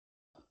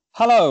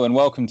Hello and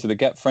welcome to the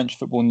Get French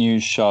Football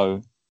News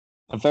show.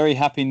 A very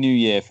happy new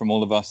year from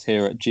all of us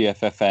here at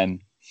GFFN.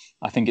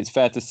 I think it's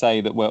fair to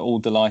say that we're all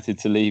delighted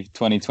to leave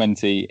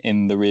 2020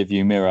 in the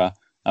rearview mirror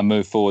and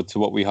move forward to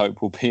what we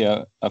hope will be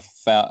a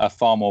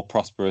far more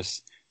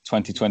prosperous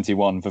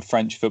 2021 for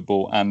French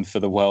football and for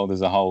the world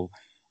as a whole.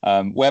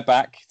 We're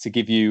back to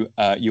give you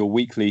your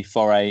weekly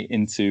foray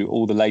into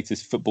all the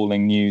latest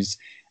footballing news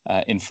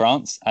in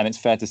France. And it's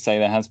fair to say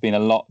there has been a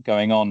lot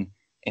going on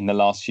in the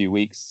last few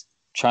weeks.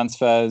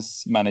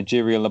 Transfers,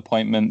 managerial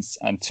appointments,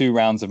 and 2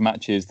 rounds of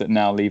matches that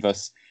now leave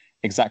us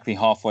exactly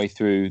halfway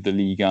through the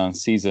Ligue 1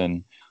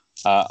 season.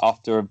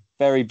 After a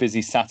very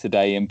busy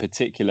Saturday in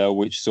particular,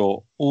 which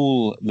saw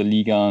all the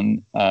Ligue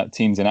 1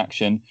 teams in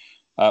action,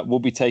 we'll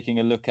be taking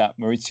a look at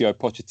Mauricio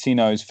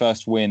Pochettino's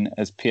first win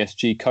as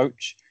PSG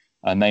coach,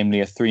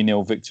 namely a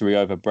 3-0 victory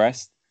over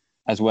Brest,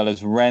 as well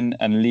as Rennes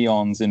and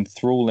Lyon's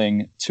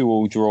enthralling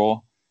 2-2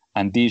 draw,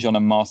 and Dijon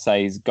and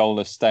Marseille's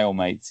goalless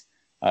stalemate.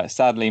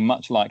 Sadly,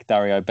 much like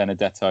Dario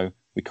Benedetto,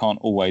 we can't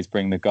always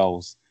bring the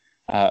goals.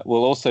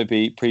 We'll also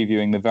be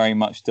previewing the very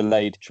much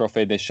delayed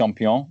Trophée des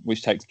Champions,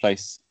 which takes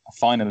place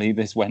finally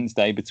this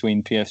Wednesday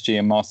between PSG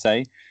and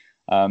Marseille,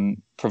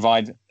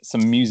 provide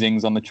some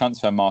musings on the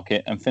transfer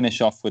market, and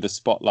finish off with a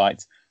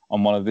spotlight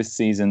on one of this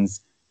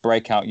season's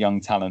breakout young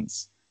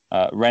talents,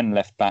 Rennes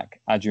left-back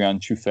Adrien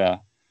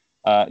Truffert.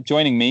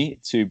 Joining me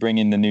to bring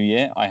in the new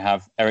year, I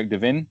have Eric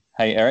Devin.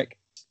 Hey, Eric.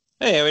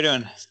 Hey, how are we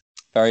doing?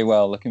 Very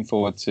well. Looking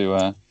forward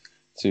to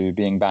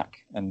being back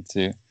and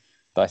to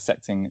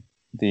dissecting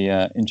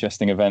the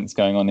interesting events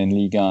going on in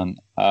Ligue 1.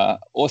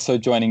 Also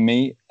joining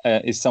me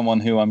is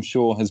someone who I'm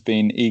sure has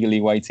been eagerly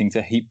waiting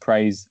to heap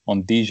praise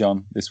on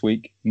Dijon this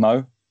week,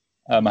 Mo.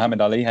 Mohamed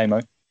Ali. Hey,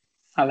 Mo.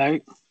 Hello.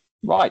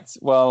 Right.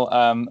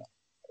 Well,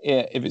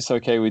 if it's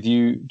okay with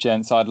you,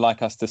 gents, I'd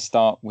like us to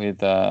start with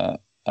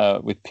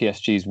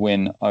PSG's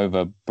win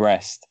over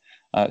Brest.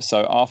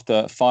 So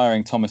after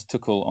firing Thomas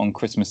Tuchel on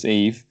Christmas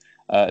Eve,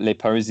 Les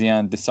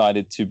Parisiens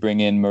decided to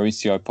bring in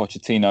Mauricio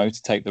Pochettino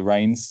to take the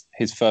reins,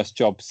 his first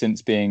job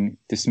since being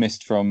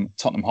dismissed from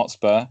Tottenham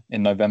Hotspur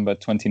in November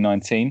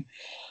 2019.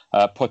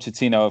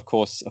 Pochettino, of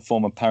course, a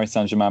former Paris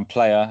Saint-Germain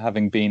player,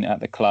 having been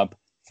at the club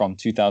from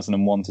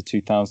 2001 to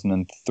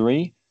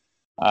 2003.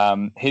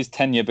 His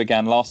tenure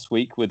began last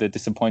week with a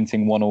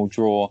disappointing 1-1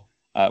 draw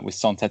with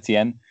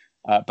Saint-Etienne.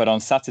 But on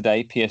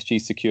Saturday,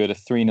 PSG secured a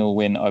 3-0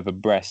 win over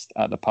Brest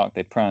at the Parc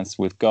des Princes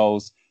with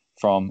goals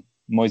from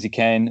Moise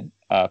Kean,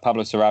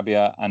 Pablo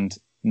Sarabia, and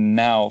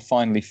now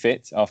finally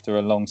fit after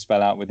a long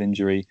spell out with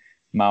injury,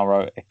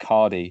 Mauro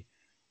Icardi.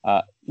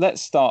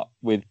 Let's start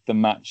with the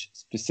match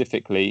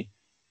specifically.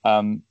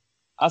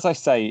 As I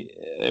say,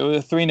 it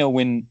was a 3-0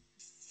 win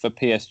for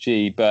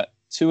PSG, but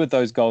 2 of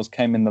those goals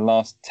came in the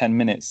last 10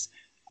 minutes.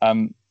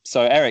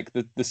 So, Eric,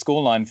 the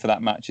scoreline for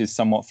that match is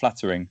somewhat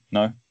flattering,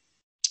 no?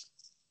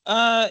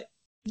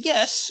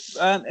 Yes.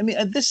 I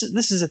mean, this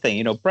is the thing.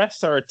 You know,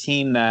 Brest are a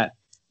team that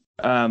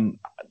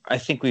I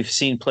think we've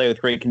seen play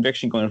with great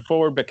conviction going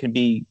forward, but can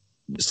be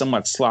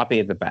somewhat sloppy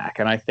at the back.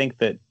 And I think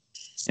that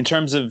in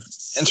terms of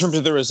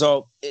the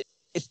result,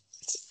 it's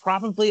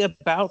probably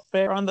about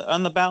fair on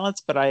the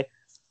balance. But I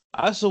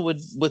also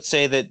would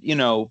say that, you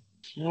know,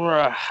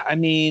 I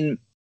mean,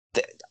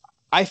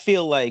 I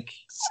feel like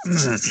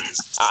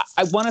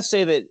I want to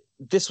say that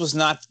this was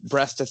not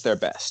Brest at their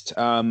best.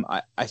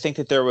 I think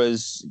that there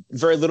was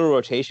very little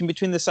rotation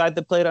between the side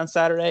that played on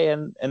Saturday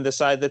and the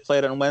side that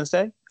played on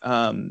Wednesday,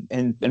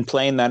 and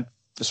playing that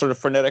sort of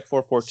frenetic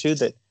 4-4-2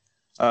 that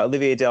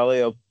Olivier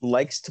Dalio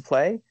likes to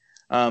play.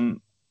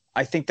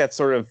 I think that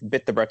sort of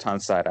bit the Breton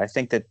side. I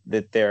think that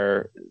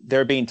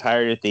they're being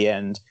tired at the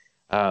end.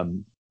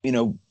 You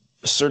know,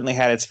 certainly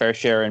had its fair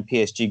share in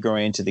PSG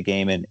growing into the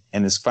game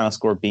and this final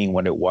score being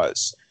what it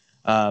was.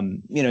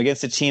 You know,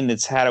 against a team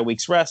that's had a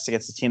week's rest,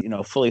 against a team, you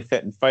know, fully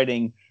fit and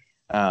fighting,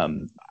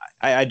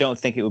 I don't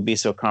think it would be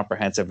so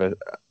comprehensive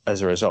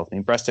as a result. I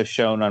mean, Brest have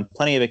shown on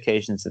plenty of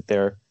occasions that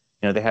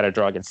they had a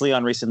draw against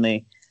Lyon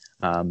recently,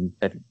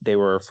 that they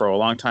were for a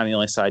long time the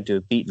only side to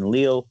have beaten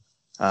Lille.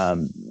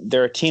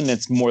 They're a team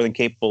that's more than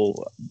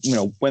capable, you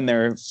know, when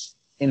they're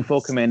in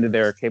full command of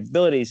their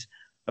capabilities,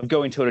 of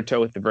going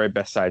toe-to-toe with the very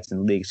best sides in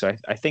the league. So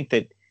I think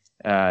that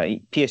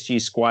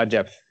PSG's squad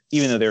depth,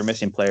 even though they were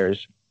missing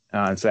players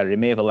on Saturday,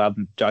 may have allowed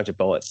them to dodge a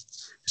bullet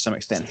to some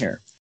extent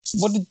here.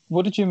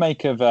 What did you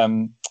make of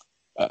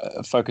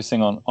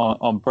focusing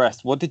on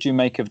Brest? What did you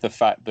make of the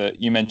fact that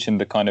you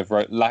mentioned the kind of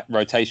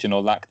rotation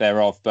or lack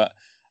thereof, but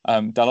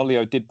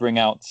Dalloglio did bring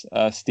out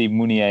Steve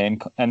Mounier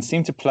and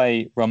seemed to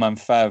play Romain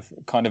Favre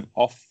kind of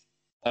off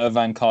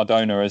Irvine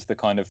Cardona as the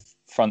kind of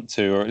front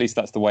two, or at least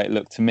that's the way it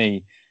looked to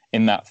me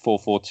in that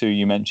 4-4-2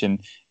 you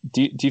mentioned.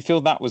 Do you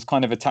feel that was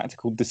kind of a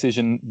tactical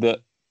decision that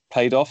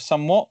paid off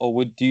somewhat,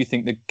 or do you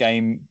think the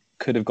game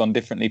could have gone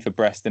differently for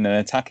Brest in an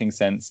attacking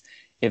sense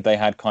if they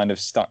had kind of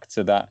stuck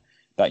to that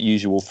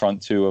usual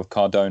front two of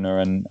Cardona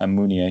and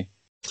Mounier?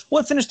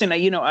 Well, it's interesting.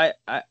 You know,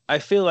 I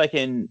feel like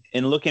in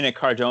looking at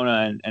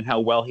Cardona and how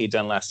well he'd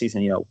done last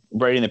season, you know,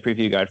 writing the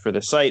preview guide for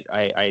the site,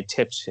 I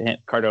tipped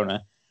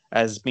Cardona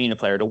as being a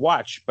player to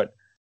watch. But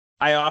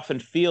I often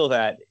feel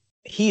that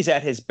he's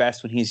at his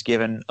best when he's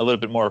given a little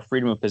bit more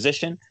freedom of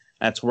position.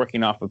 That's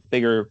working off a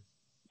bigger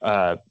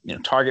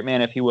target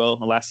man, if you will.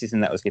 Last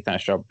season, that was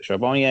Gaetan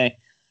Charbonnier.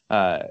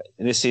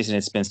 This season,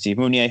 it's been Steve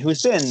Mounier,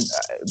 who's been,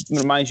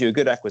 mind you, a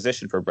good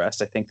acquisition for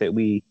Brest. I think that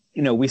we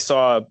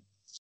saw,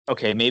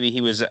 okay, maybe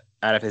he was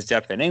out of his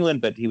depth in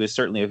England, but he was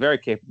certainly a very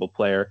capable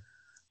player,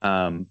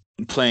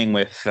 playing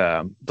with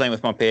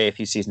Montpellier a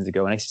few seasons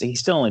ago. And he's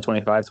still only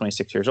 25,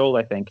 26 years old,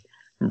 I think. I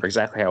remember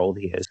exactly how old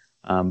he is,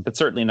 but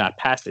certainly not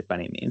past it by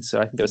any means. So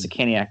I think that was a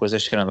canny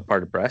acquisition on the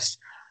part of Brest.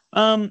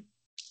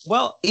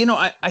 Well,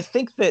 I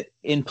think that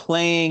in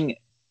playing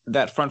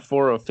that front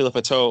four of Philippe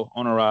Eto'o,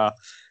 Honorat,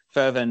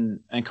 Fev,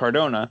 and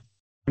Cardona,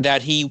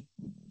 that he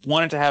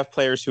wanted to have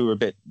players who were a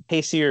bit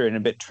pacier and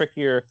a bit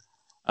trickier,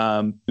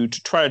 to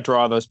try to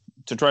draw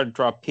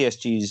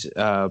PSG's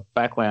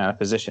backline out of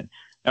position.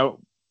 Now,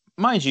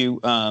 mind you,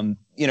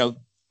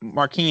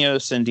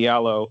 Marquinhos and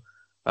Diallo,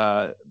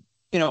 are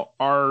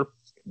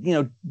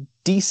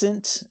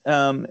decent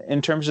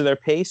in terms of their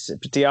pace.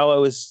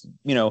 Diallo is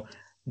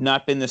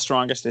not been the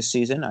strongest this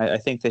season. I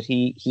think that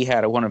he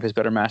had one of his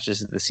better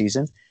matches of the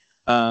season,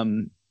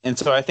 and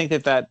so I think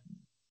that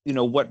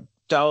what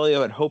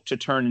Dalio had hoped to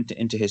turn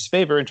into his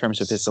favor in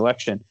terms of his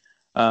selection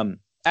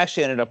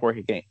actually ended up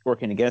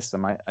working against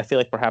them. I feel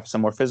like perhaps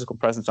some more physical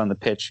presence on the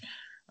pitch,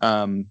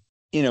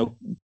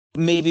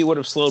 maybe would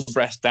have slowed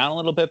Brest down a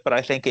little bit, but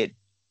I think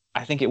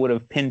it would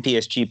have pinned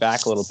PSG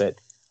back a little bit.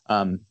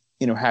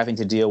 Having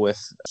to deal with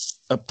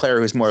a player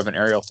who's more of an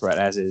aerial threat,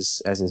 as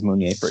is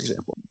Mounier, for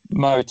example.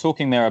 Mo,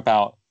 talking there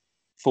about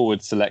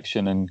forward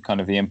selection and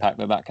kind of the impact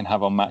that can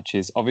have on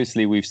matches.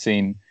 Obviously, we've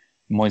seen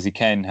Moise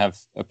Kean have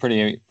a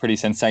pretty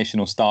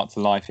sensational start to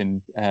life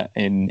in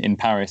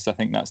Paris. I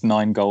think that's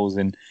 9 goals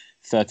in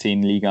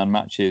 13 Ligue 1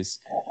 matches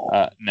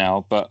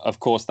now. But of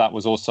course, that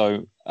was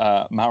also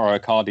Mauro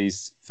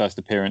Icardi's first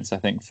appearance, I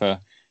think, for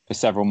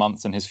several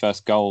months, and his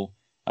first goal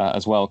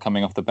as well,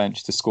 coming off the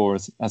bench to score,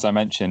 as I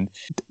mentioned.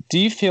 Do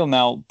you feel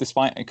now,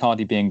 despite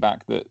Icardi being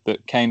back,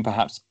 that Kean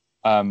perhaps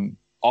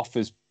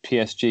offers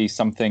PSG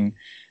something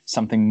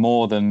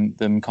more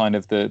than kind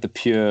of the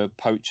pure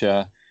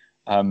poacher,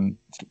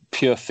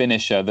 pure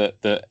finisher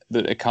that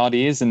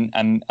Icardi is,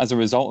 and as a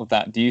result of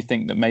that, do you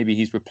think that maybe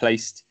he's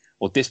replaced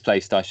or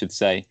displaced, I should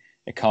say,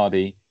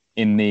 Icardi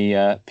in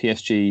the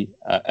PSG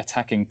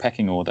attacking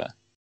pecking order?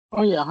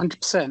 Oh yeah,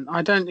 100%.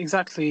 I don't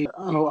exactly,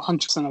 I'm not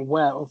 100%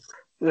 aware of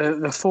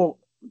the thought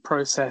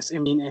process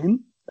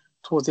in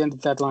towards the end of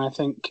the deadline. I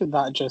think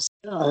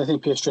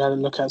PSG had a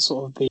look at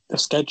sort of the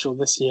schedule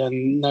this year,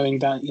 and knowing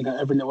that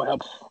every little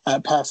help.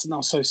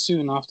 Personnel so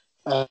soon after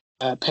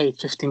paid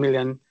 55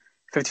 million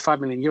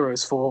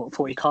euros for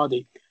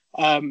Icardi.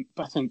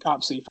 But I think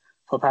absolutely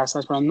for Paris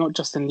Saint-Germain, not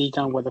just in Ligue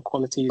 1 where the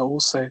quality, but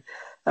also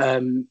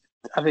I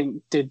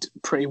think did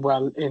pretty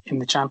well in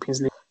the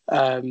Champions League.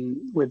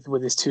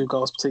 With his 2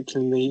 goals,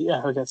 particularly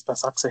against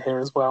Besiktas here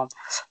as well,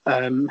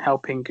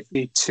 helping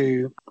lead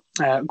to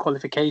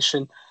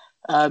qualification.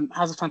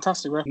 Has a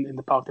fantastic record in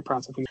the Parc des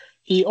Princes. I think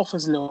he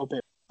offers a little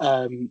bit.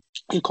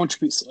 He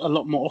contributes a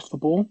lot more off the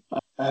ball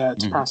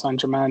to Paris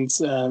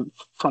Saint-Germain's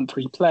front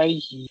 3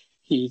 play.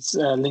 He's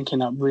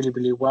linking up really,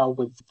 really well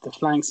with the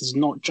flanks. He's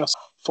not just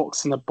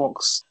fox in the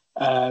box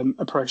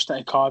approach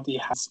that Icardi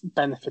has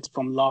benefited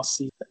from last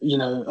season.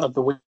 Of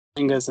the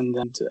wingers and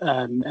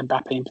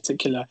Mbappe in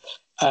particular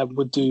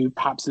would do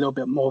perhaps a little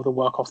bit more of the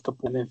work off the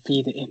ball and then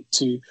feed it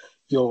into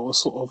your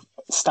sort of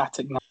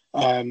static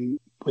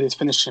with his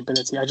finishing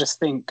ability. I just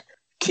think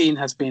Kean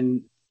has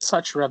been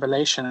such a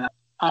revelation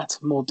at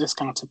a more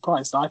discounted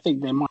price that I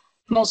think they might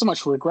not so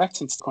much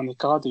regret on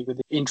Icardi with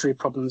the injury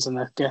problems and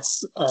I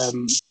guess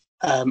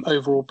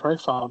overall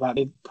profile that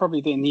they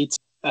probably didn't need to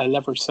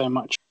leverage so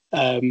much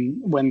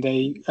when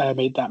they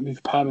made that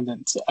move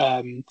permanent.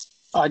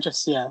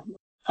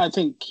 I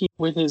think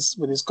with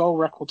his goal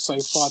record so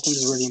far, I think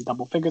he's already in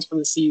double figures for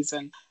the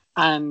season.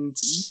 And,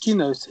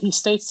 he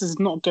states is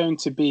not going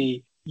to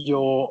be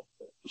your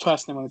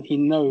first name. He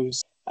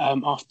knows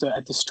after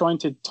a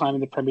disjointed time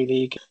in the Premier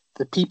League,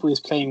 the people he's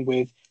playing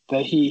with,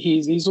 that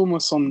he's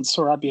almost on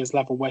Sarabia's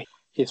level where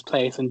he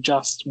plays and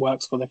just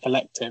works for the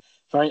collective.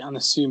 Very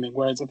unassuming.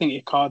 Whereas I think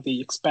Icardi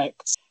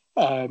expects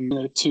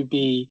to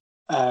be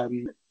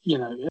on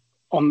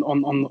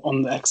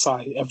the X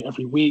side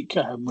every week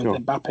with sure.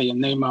 Mbappe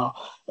and Neymar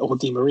or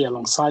Di Maria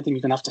alongside him.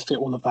 You're going to have to fit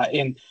all of that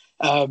in.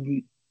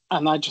 And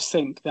I just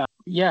think that,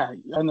 I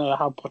don't know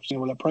how Pochettino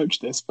will approach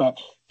this, but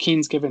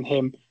Keane's given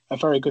him a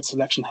very good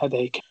selection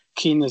headache.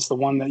 Keane is the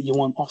one that you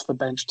want off the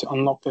bench to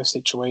unlock those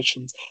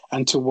situations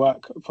and to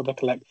work for the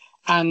collect,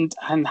 and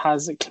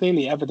has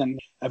clearly evident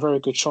a very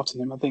good shot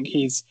in him. I think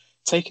he's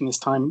taken his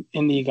time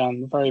in Ligue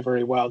 1 very,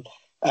 very well.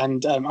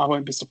 And I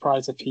won't be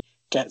surprised if he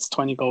gets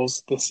 20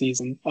 goals this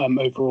season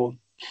overall.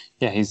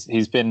 Yeah,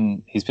 he's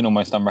been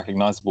almost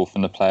unrecognisable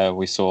from the player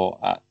we saw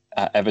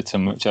at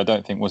Everton, which I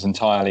don't think was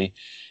entirely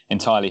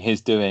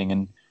his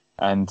doing,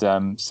 and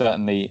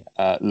certainly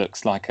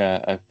looks like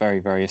a very,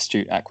 very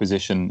astute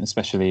acquisition,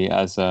 especially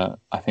as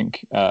I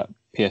think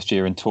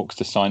PSG are in talks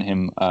to sign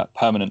him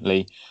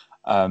permanently.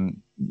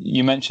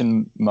 you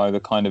mentioned, Mo, the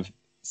kind of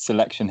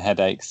selection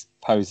headaches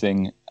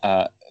posing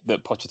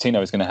that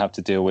Pochettino is going to have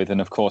to deal with. And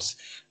of course,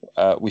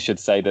 we should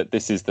say that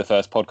this is the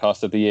first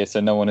podcast of the year, so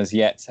no one has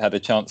yet had a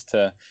chance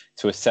to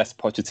assess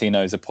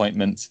Pochettino's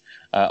appointment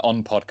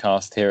on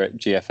podcast here at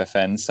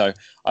GFFN. So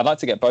I'd like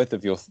to get both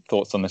of your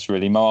thoughts on this,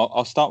 really. Mo,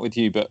 I'll start with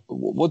you, but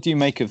what do you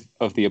make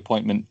of the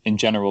appointment in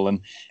general? And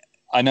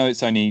I know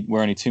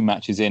we're only 2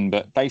 matches in,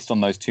 but based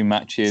on those 2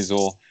 matches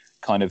or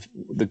kind of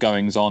the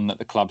goings on at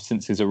the club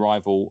since his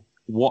arrival,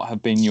 what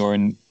have been your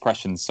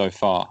impressions so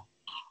far?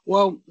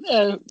 Well,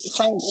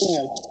 Frank,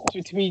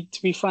 to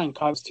be frank,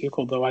 I was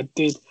Tuchel, though I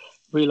did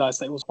realise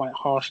that it was quite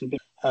harsh and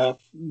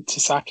to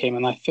sack him,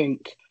 and I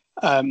think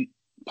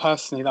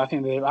personally, I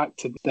think they've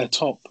acted their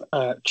top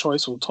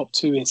choice or top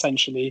 2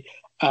 essentially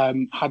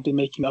had been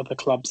making other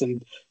clubs,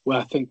 and where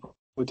I think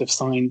would have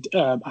signed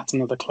at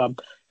another club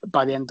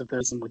by the end of the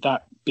season, with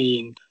that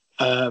being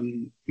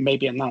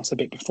maybe announced a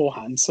bit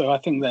beforehand. So I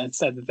think that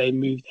instead that they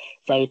moved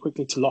very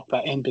quickly to lock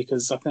that in,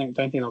 because I don't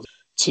think it was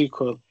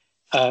Tuchel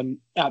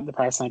at the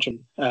Paris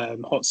Saint-Germain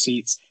hot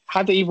seats.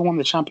 Had they even won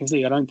the Champions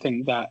League, I don't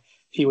think that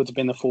he would have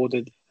been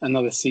afforded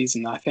another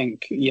season. I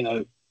think,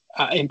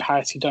 in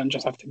Paris, you don't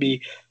just have to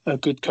be a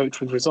good coach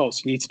with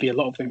results. You need to be a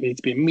lot of them. You need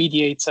to be a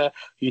mediator.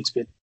 You need to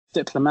be a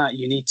diplomat.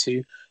 You need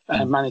to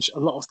manage a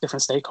lot of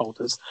different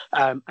stakeholders.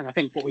 And I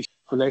think what we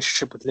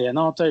relationship with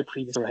Leonardo,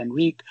 previously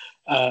Henrique,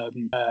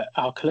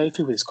 Al-Khelaïfi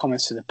with his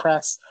comments to the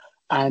press,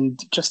 and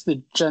just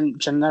the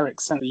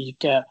generic sense that you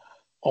get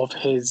of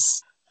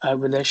his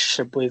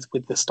relationship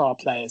with the star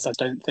players, I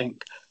don't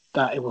think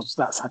that it was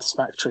that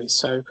satisfactory.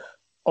 So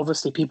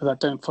obviously people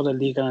that don't follow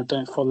Liga and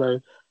don't follow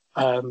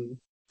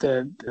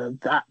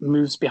that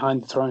moves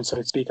behind the throne, so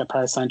to speak, at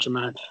Paris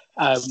Saint-Germain,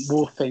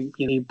 will think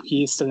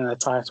he is still in a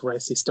title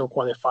race, he's still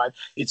qualified.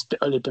 It's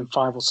only been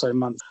 5 or so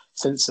months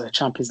since the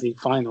Champions League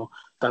final,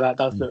 but that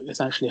does look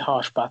essentially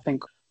harsh. But I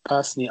think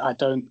personally I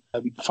don't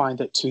find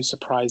it too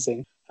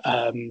surprising,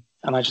 and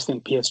I just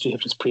think PSG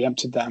have just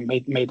preempted that and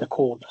made the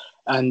call.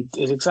 And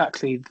it's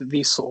exactly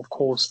these sort of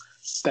calls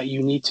that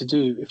you need to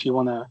do if you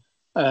want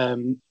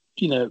to,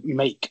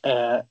 make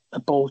a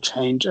bold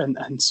change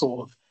and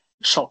sort of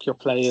shock your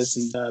players,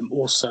 and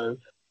also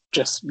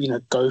just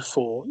go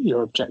for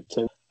your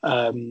objective,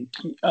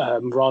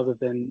 rather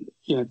than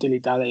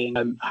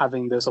dilly-dallying,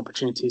 having those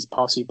opportunities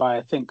pass you by.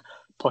 I think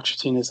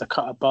Pochettino is a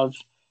cut above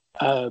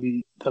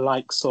the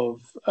likes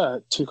of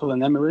Tuchel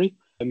and Emery,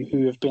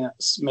 who have been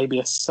at maybe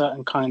a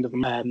certain kind of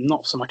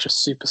not so much a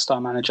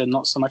superstar manager,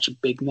 not so much a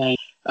big name,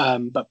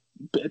 but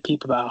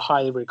people that are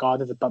highly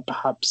regarded, but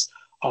perhaps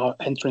are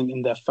entering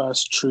in their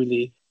first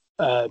truly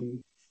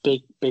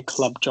big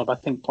club job. I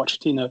think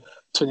Pochettino,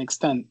 to an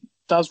extent,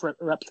 does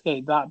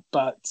replicate that,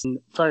 but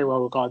very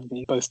well regarded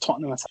in both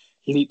Tottenham and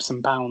leaps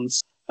and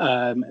bounds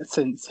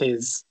since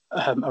his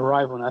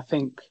arrival. And I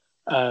think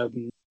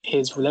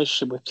his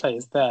relationship with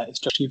players there is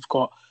just, you've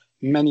got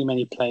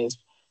many players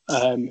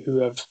who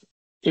have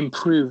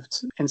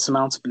improved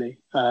insurmountably.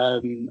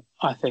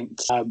 I think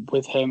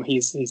with him,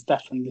 he's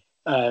definitely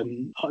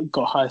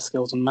got higher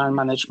skills on man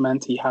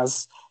management. He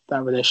has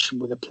that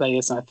relationship with the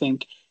players, and I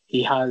think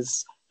he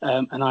has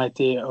an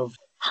idea of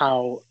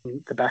how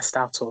the best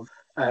out of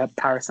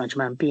Paris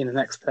Saint-Germain, being the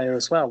next player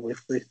as well,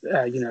 with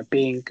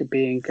being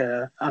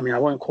I mean, I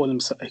won't call him a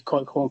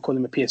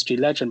PSG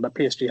legend, but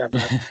PSG have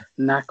a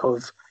knack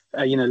of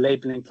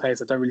labeling players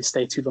that don't really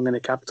stay too long in the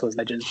capital as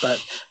legends,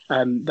 but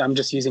I'm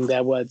just using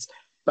their words.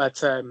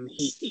 But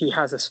he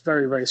has this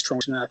very, very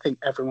strong, and I think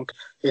everyone,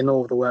 in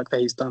all of the work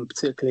that he's done,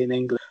 particularly in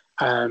England,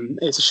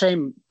 it's a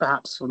shame,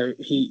 perhaps,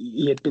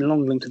 he had been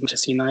long linked with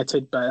Manchester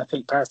United, but I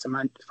think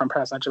from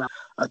Paris Saint-Germain,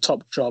 a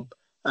top job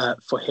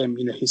for him.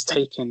 He's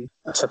taken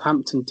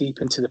Southampton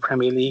deep into the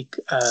Premier League,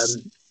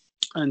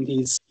 and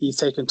he's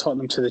taken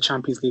Tottenham to the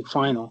Champions League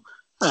final.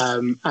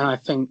 And I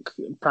think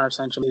Paris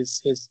Saint-Germain,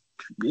 his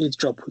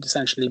job would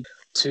essentially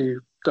to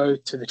go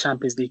to the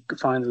Champions League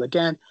final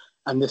again,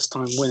 and this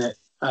time win it.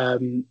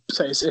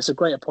 So it's a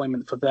great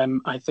appointment for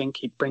them. I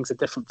think it brings a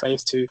different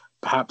face to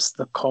perhaps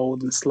the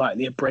cold and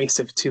slightly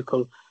abrasive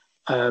Tuchel.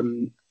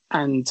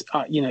 And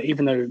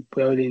even though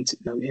we're only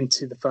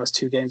into the first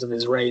 2 games of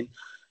his reign,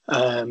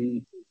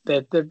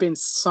 there've been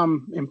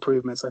some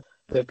improvements.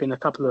 There've been a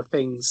couple of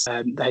things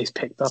that he's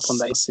picked up on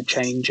that he's to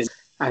change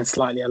and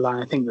slightly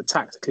align. I think that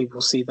tactically we'll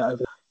see that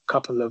over a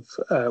couple of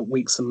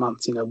weeks and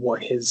months.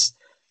 What his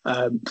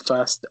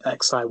first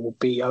exile will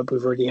be.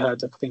 We've already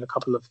heard, I think, a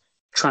couple of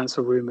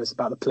transfer rumours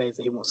about the players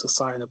that he wants to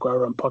sign,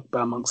 Aguero and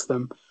Pogba amongst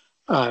them.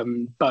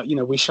 But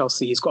we shall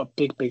see. He's got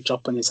a big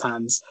job on his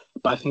hands,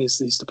 but I think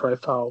he's the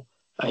profile.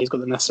 He's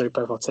got the necessary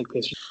profile to take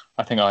PSG.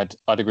 I think I'd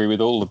agree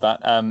with all of that.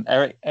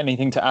 Eric,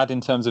 anything to add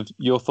in terms of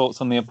your thoughts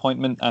on the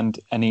appointment and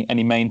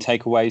any main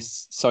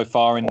takeaways so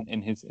far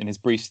in his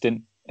brief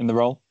stint in the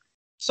role?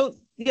 So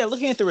yeah,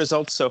 looking at the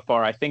results so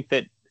far, I think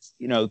that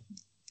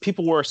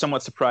people were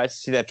somewhat surprised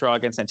to see that draw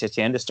against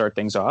Saint-Etienne to start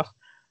things off.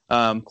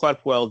 Claude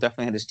Puel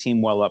definitely had his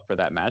team well up for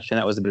that match, and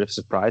that was a bit of a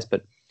surprise.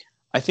 But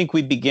I think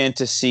we began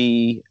to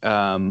see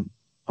a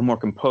more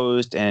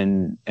composed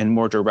and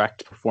more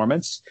direct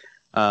performance.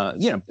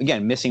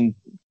 Again, missing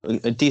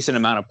a decent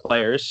amount of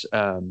players.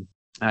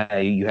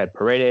 You had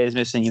Paredes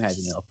missing, you had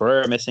Danilo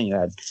Pereira missing, you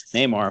had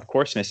Neymar, of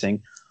course,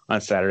 missing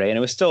on Saturday, and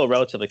it was still a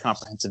relatively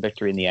comprehensive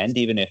victory in the end,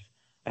 even if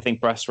I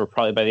think Brest were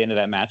probably by the end of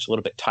that match a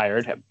little bit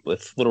tired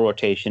with little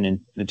rotation in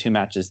the two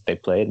matches they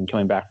played and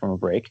coming back from a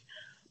break.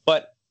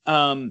 But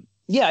I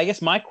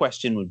guess my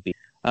question would be,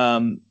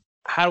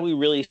 how do we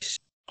really see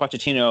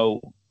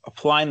Pochettino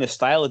applying the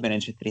style of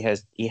management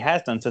that he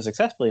has done so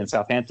successfully in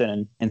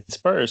Southampton and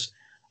Spurs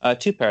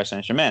to Paris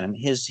Saint-Germain? I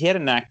mean, he had a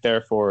knack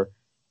there for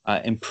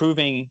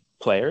improving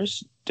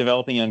players,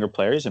 developing younger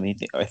players. I mean,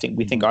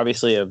 we think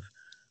obviously of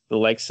the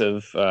likes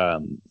of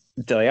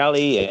Dele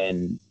Alli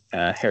and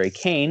Harry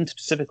Kane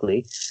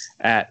specifically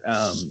at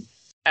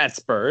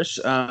Spurs.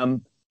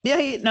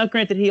 Now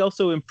granted, he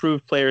also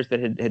improved players that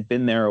had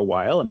been there a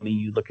while. I mean,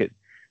 you look at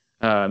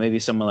maybe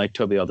someone like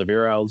Toby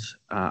Alderweireld,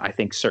 I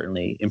think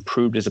certainly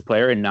improved as a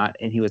player and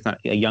he was not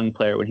a young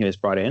player when he was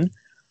brought in.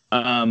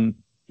 Jan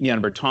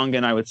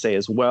Vertonghen, I would say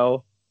as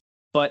well.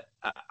 But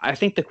I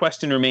think the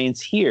question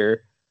remains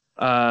here,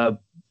 how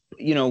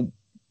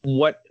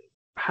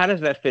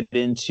does that fit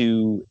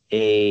into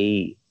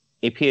a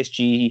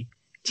PSG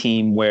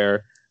team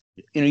where,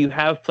 you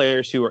have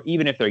players who are,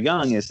 even if they're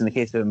young, as in the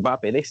case of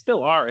Mbappe, they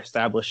still are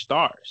established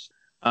stars.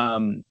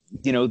 They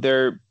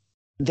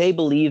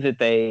believe that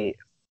they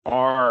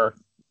are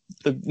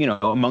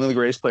among the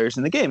greatest players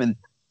in the game, and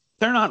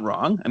they're not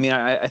wrong. I mean,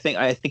 I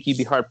think you'd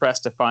be hard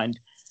pressed to find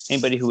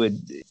anybody who would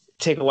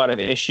take a lot of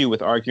issue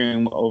with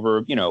arguing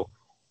over,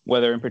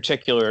 whether in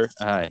particular,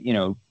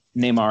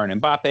 Neymar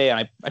and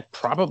Mbappe. I'd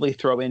probably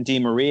throw in Di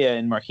Maria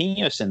and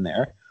Marquinhos in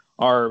there,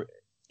 are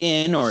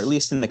in, or at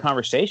least in the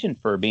conversation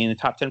for being the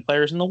top 10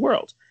 players in the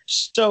world.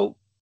 So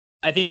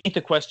I think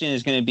the question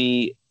is going to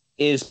be,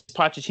 is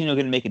Pochettino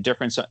going to make a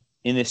difference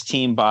in this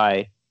team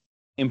by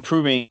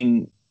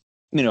improving,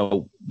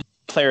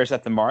 players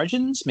at the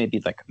margins,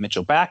 maybe like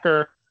Mitchell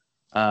Bakker,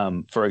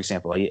 for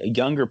example, a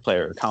younger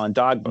player, Colin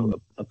Dogba,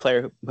 a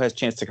player who has a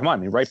chance to come on.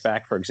 I mean, right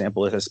back, for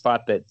example, is a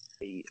spot that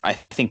I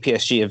think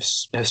PSG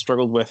has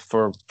struggled with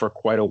for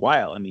quite a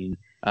while. I mean,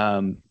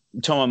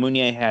 Thomas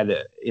Meunier had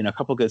a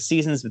couple good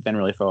seasons, but then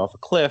really fell off a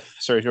cliff.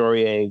 Serge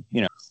Aurier,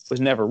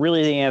 was never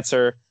really the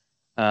answer.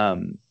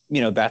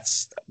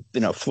 That's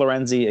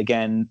Florenzi,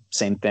 again,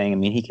 same thing. I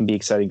mean, he can be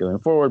exciting going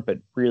forward, but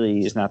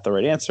really is not the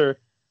right answer.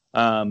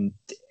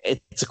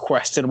 It's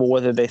questionable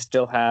whether they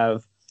still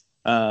have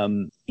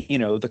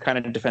the kind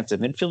of defensive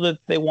midfield that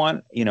they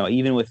want,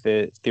 even with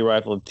the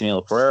arrival of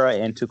Danilo Pereira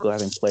and Tuchel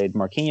having played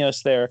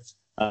Marquinhos there.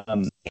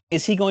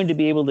 Is he going to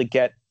be able to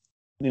get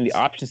the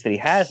options that he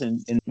has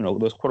in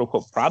those quote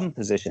unquote problem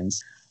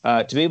positions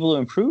to be able to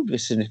improve to a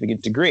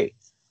significant degree?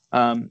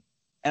 And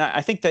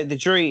I think that the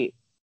jury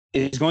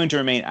is going to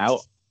remain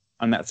out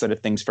on that side of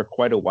things for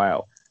quite a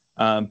while,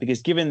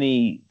 because given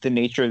the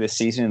nature of this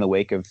season in the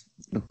wake of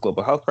the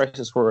global health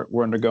crisis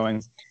we're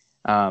undergoing,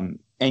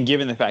 and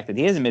given the fact that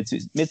he is a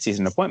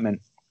mid-season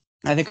appointment,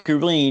 I think we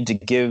really need to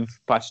give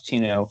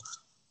Pochettino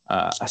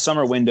a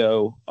summer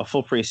window, a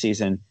full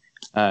preseason,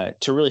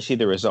 to really see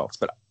the results.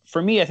 But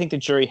for me, I think the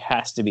jury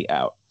has to be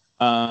out.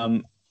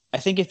 I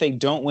think if they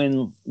don't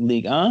win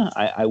Ligue 1,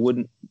 I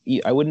wouldn't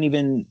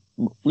even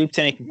leap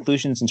to any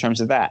conclusions in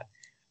terms of that.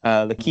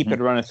 L'Équipe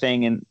had run a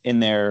thing in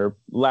their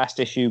last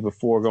issue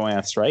before going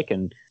on strike,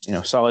 and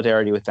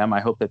solidarity with them. I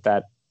hope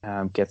that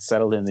gets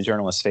settled in the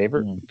journalist's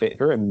favor.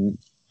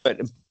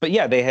 But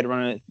yeah, they had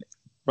run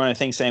a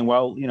thing saying,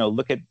 well,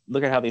 look at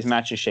how these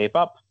matches shape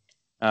up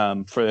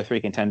for the three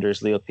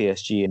contenders, Lille,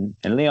 PSG,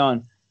 and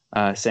Lyon,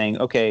 saying,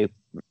 okay,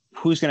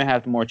 who's going to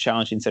have the more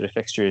challenging set of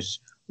fixtures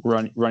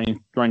running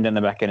down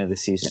the back end of the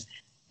season?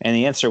 And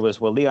the answer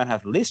was, well, Lyon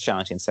have the least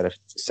challenging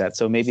set,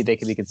 so maybe they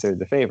could be considered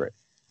the favorite.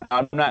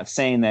 I'm not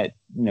saying that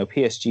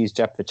PSG's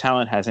depth of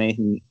talent has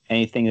anything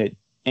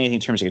in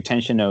terms of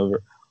contention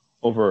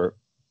over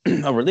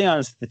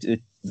Lyon's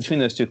between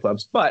those two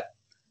clubs, but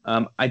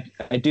I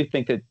do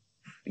think that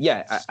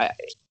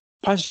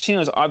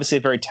Pochettino is obviously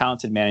a very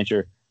talented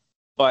manager,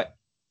 but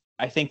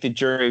I think the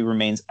jury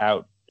remains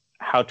out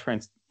how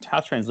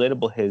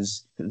translatable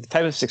the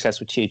type of success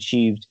which he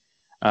achieved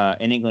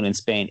in England and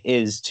Spain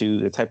is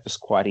to the type of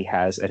squad he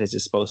has at his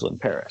disposal in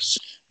Paris.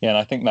 Yeah, and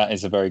I think that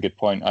is a very good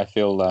point. I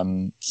feel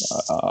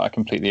I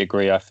completely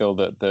agree. I feel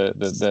that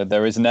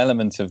there is an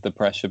element of the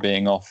pressure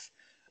being off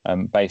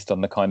based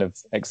on the kind of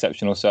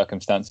exceptional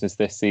circumstances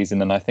this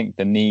season, and I think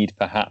the need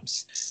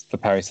perhaps for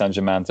Paris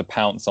Saint-Germain to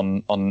pounce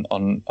on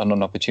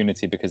an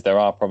opportunity, because there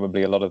are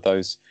probably a lot of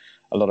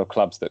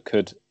clubs that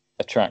could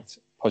attract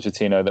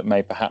Pochettino that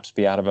may perhaps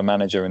be out of a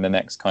manager in the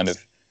next kind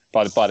of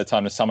by the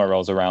time the summer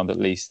rolls around, at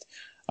least.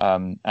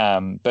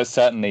 But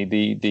certainly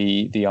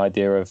the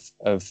idea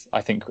of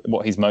I think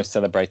what he's most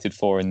celebrated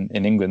for in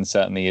England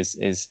certainly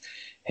is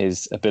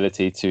his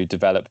ability to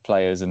develop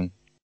players, and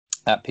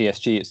at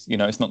PSG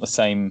it's not the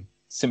same,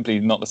 simply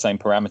not the same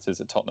parameters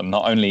at Tottenham.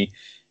 Not only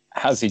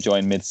has he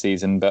joined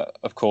mid-season, but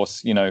of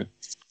course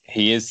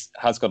he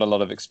has got a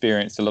lot of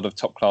experience, a lot of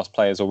top class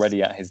players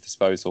already at his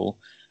disposal,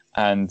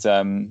 and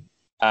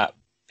at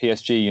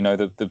PSG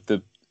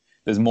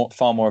there's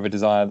far more of a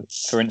desire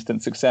for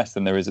instant success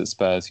than there is at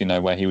Spurs,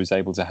 where he was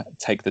able to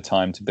take the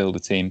time to build a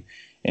team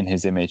in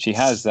his image. He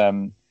does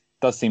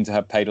seem to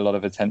have paid a lot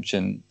of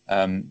attention,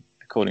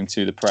 according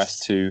to the press,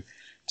 to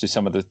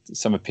some of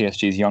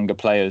PSG's younger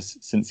players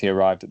since he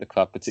arrived at the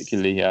club,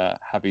 particularly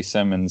Javi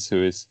Simons,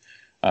 who is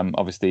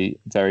obviously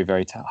very,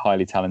 very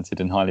highly talented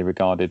and highly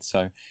regarded.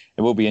 So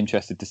it will be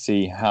interesting to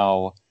see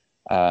how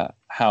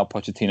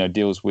Pochettino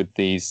deals with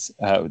these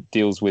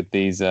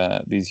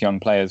young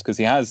players, because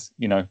he has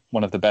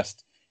one of the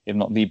best, if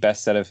not the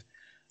best, set of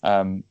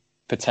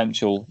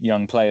potential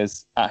young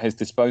players at his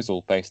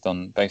disposal based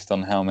on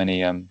how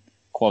many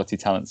quality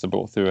talents are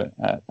brought through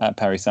at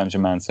Paris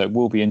Saint-Germain. So it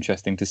will be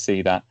interesting to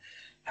see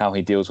how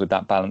he deals with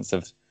that balance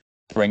of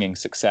bringing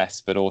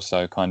success, but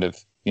also kind of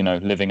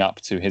living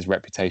up to his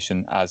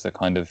reputation as a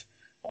kind of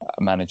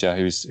manager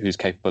who's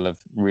capable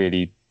of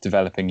really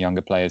developing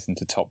younger players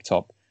into top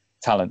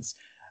talents.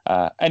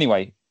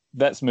 Anyway,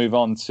 let's move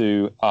on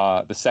to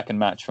the second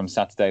match from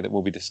Saturday that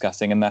we'll be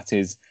discussing, and that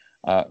is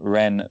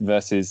Rennes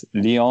versus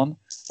Lyon.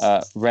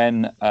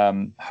 Rennes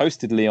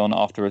hosted Lyon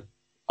after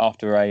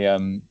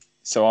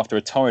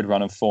a torrid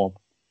run of form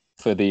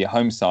for the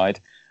home side.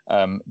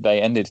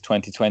 They ended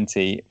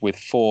 2020 with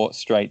 4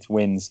 straight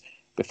wins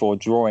before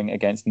drawing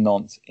against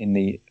Nantes in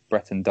the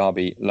Breton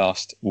derby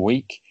last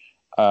week.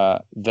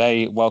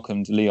 They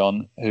welcomed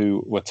Lyon,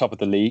 who were top of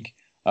the league,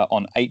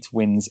 on 8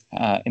 wins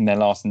in their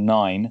last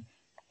 9.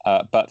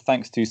 But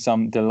thanks to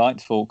some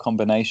delightful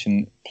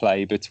combination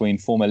play between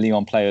former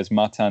Lyon players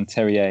Martin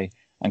Terrier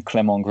and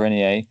Clément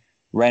Grenier,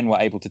 Rennes were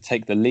able to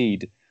take the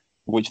lead,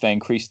 which they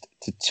increased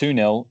to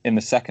 2-0 in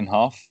the second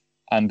half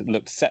and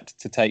looked set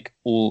to take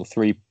all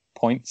 3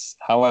 points.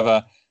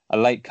 However, a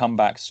late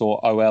comeback saw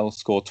OL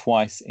score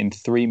twice in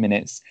 3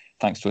 minutes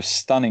thanks to a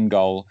stunning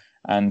goal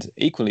and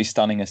equally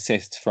stunning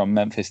assist from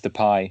Memphis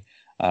Depay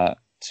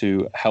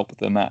to help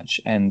the match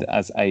end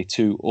as a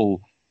 2-2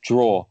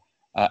 draw.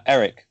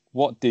 Eric,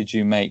 what did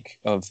you make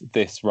of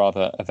this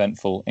rather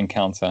eventful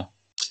encounter?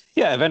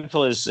 Yeah,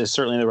 eventful is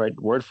certainly the right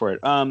word for it.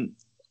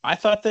 I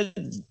thought that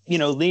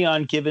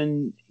Lyon,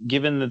 given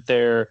that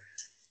their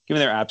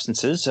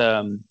absences,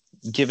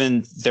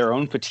 given their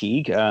own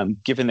fatigue,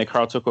 given that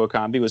Karl Toko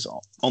Ekambi was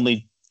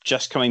only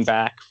just coming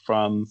back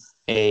from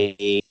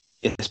a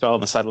spell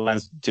on the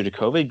sidelines due to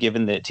COVID,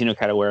 given that Tino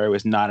Kadewere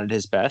was not at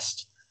his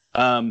best.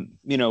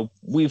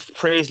 We've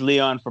praised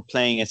Lyon for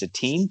playing as a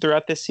team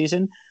throughout this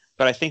season,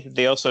 but I think that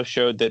they also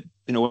showed that,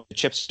 when the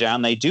chips are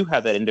down, they do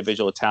have that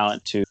individual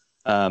talent to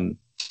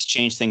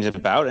change things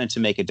about and to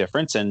make a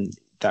difference. And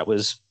that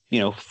was,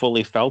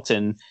 fully felt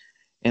in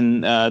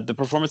the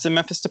performance that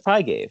Memphis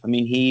Depay gave. I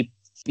mean, he,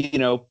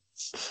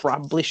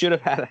 probably should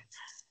have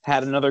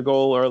had another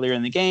goal earlier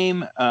in the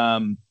game.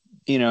 And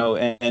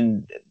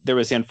there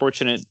was the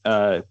unfortunate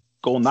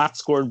goal not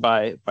scored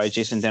by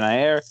Jason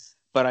Denayer.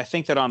 But I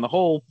think that on the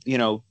whole,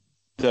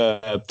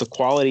 the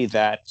quality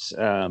that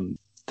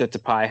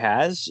Depay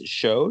has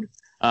showed,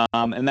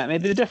 and that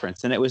made the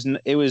difference. And it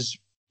was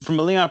from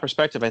a Lyon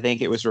perspective, I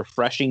think it was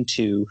refreshing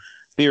to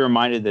be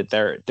reminded that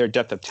their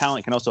depth of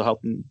talent can also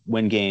help them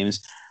win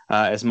games,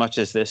 as much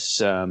as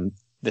this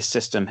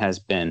system has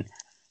been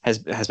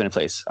in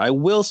place. I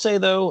will say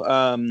though,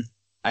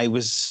 I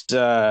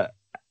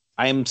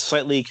am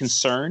slightly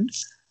concerned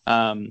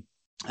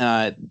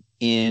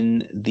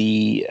in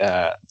the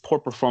poor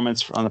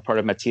performance on the part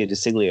of Mattia De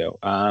Siglio.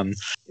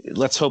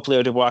 Let's hope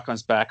Leo Dubois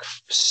comes back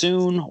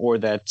soon, or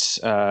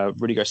that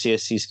Rudy Garcia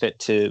sees fit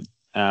to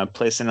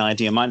place Seneli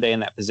Diomande in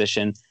that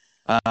position.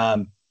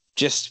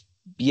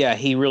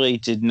 He really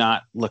did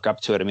not look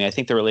up to it. I mean, I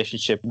think the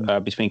relationship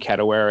between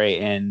Kadewere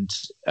and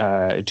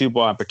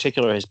Dubois in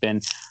particular has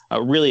been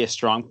really a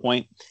strong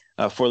point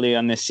for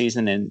Lyon this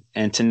season,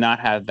 and to not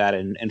have that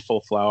in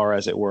full flower,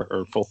 as it were,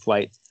 or full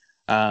flight,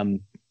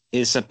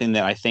 is something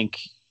that I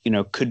think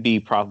could be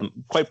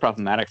quite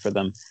problematic for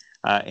them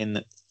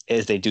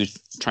as they do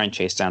try and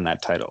chase down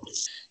that title.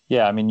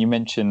 Yeah, I mean, you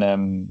mentioned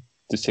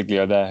De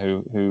Siglio there,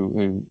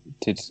 who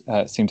did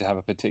seem to have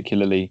a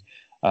particularly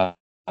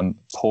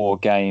poor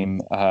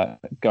game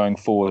going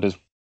forward as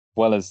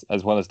well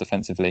as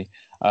defensively.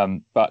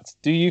 But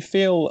do you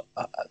feel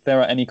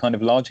there are any kind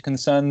of larger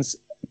concerns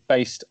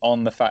based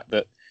on the fact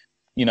that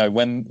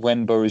when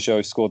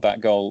Bourigeaud scored that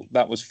goal,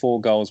 that was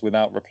 4 goals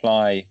without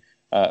reply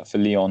for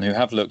Lyon, who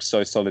have looked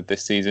so solid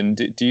this season?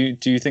 Do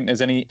you think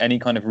there's any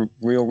kind of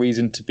real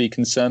reason to be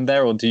concerned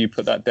there, or do you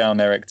put that down,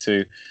 Eric,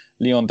 to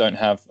Lyon don't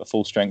have a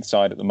full strength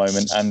side at the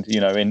moment, and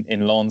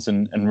in Lens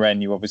and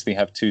Rennes you obviously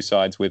have 2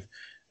 sides with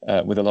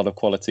a lot of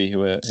quality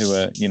who are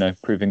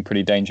proving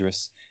pretty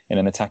dangerous in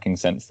an attacking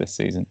sense this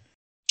season?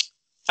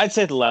 I'd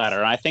say the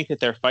latter. I think that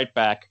their fight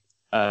back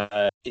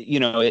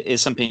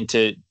is something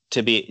to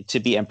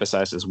be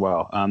emphasized as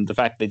well. The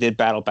fact they did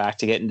battle back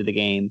to get into the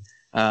game,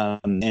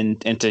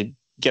 and to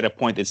get a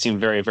point that seemed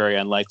very, very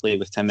unlikely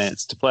with 10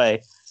 minutes to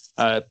play.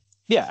 I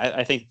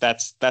think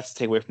that's the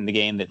takeaway from the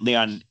game, that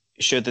Lyon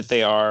showed that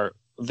they are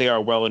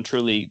well and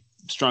truly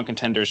strong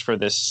contenders for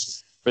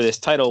this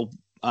title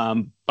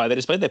by the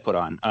display they put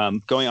on.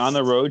 Going on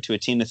the road to a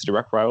team that's a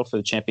direct rival for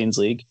the Champions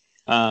League,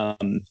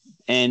 and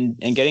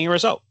getting a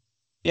result.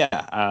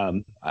 Yeah,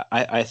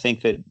 I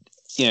think that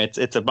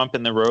it's a bump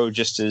in the road,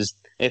 just as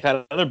they've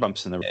had other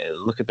bumps in the road.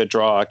 Look at the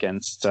draw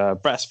against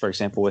Brest, for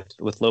example,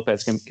 with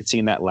Lopez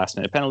conceding that last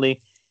minute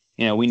penalty.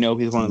 We know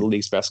he's one of the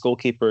league's best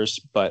goalkeepers,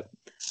 but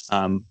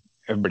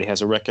everybody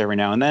has a wreck every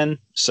now and then.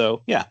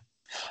 So yeah.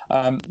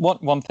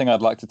 One thing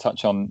I'd like to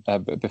touch on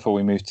before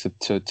we move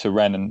to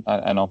Rennes,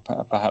 and I'll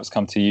perhaps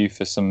come to you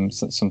for some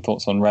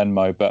thoughts on Rennes,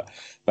 Mo. But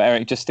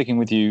Eric, just sticking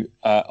with you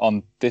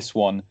on this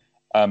one.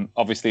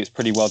 Obviously, it's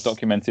pretty well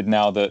documented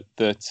now that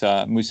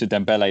Moussa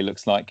Dembele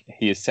looks like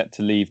he is set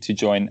to leave to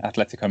join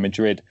Atletico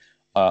Madrid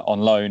on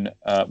loan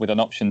with an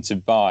option to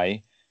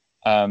buy.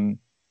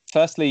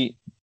 Firstly,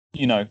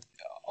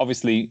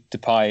 obviously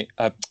Dembele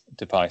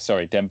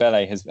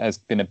has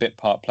been a bit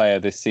part player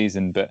this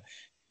season, but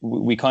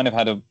we kind of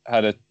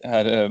had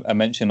a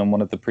mention on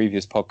one of the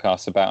previous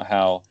podcasts about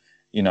how,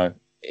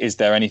 is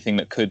there anything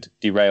that could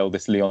derail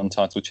this Lyon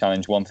title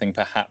challenge? One thing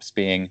perhaps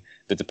being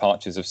the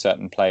departures of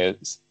certain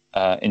players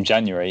in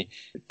January.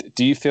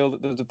 Do you feel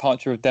that the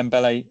departure of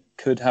Dembele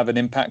could have an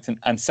impact?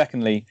 And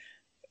secondly,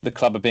 the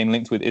club are being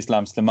linked with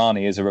Islam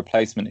Slimani as a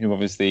replacement, who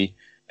obviously,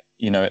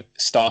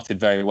 started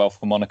very well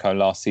for Monaco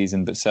last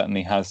season, but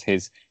certainly has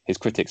his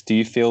critics. Do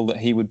you feel that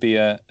he would be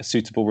a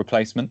suitable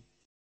replacement?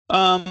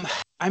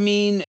 I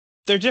mean,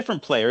 they're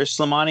different players.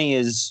 Slimani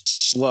is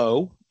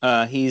slow.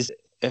 But he is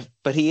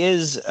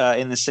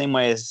in the same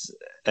way as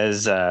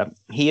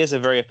he is a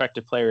very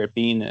effective player at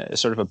being a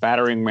sort of a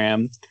battering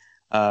ram.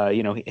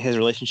 His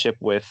relationship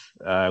with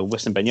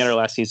Wissam Ben Yedder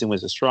last season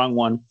was a strong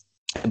one.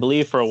 I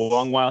believe for a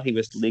long while he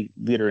was league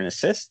leader in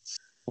assists,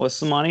 was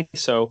Slimani.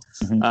 So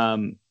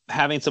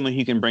having someone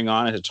who can bring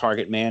on as a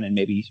target man and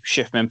maybe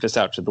shift Memphis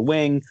out to the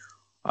wing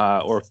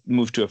or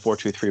move to a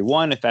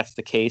 4-2-3-1, if that's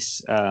the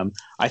case,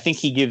 I think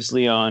he gives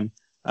Lyon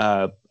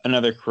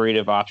another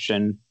creative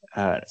option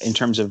in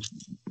terms of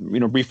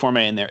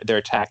reformatting their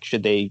attack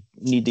should they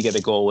need to get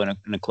a goal in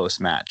a close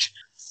match.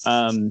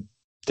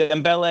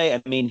 Dembele,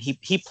 I mean,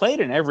 he played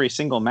in every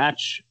single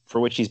match for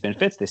which he's been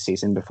fit this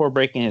season. Before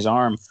breaking his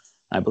arm,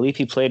 I believe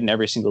he played in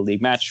every single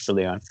league match for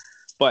Lyon.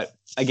 But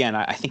again,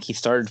 I think he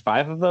started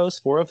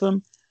 4 of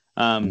them.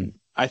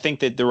 I think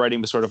that the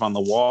writing was sort of on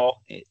the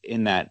wall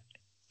in that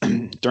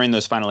during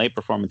those final 8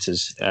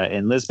 performances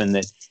in Lisbon,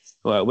 that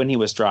when he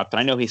was dropped, and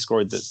I know he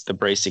scored the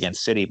brace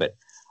against City, but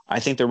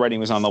I think the writing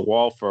was on the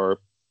wall for,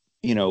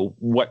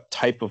 what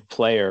type of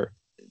player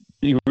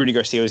Rudy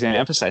Garcia was going to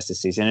emphasize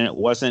this season. And it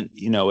wasn't,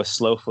 a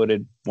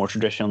slow-footed, more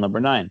traditional number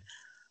 9.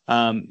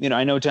 I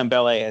know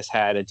Dembele has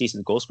had a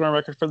decent goal scoring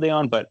record for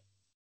Lyon, but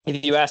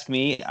if you ask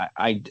me,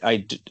 I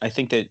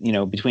think that,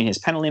 between his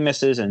penalty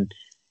misses and,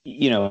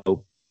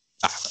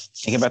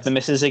 think about the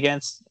misses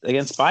against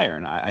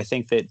Bayern, I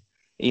think that,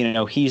 he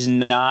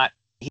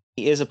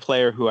is a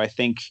player who I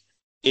think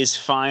is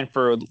fine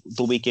for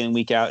the week in,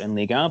 week out in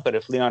Ligue 1. But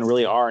if Lyon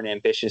really are an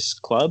ambitious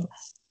club,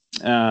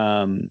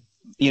 I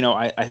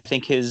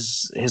think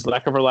his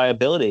lack of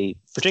reliability,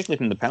 particularly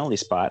from the penalty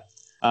spot,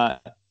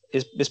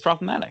 is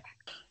problematic.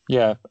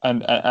 Yeah,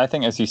 and I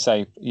think, as you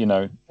say,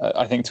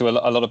 I think to a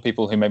lot of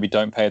people who maybe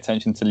don't pay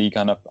attention to Ligue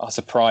 1 are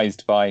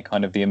surprised by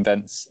kind of the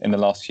events in the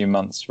last few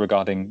months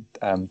regarding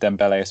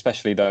Dembele,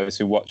 especially those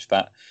who watched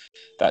that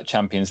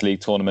Champions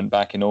League tournament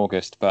back in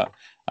August. But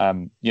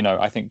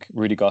I think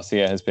Rudy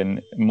Garcia has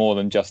been more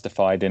than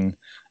justified in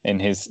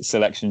his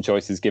selection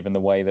choices, given the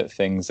way that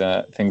things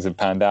have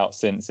panned out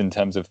since, in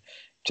terms of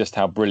just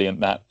how brilliant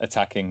that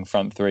attacking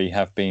front three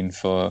have been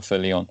for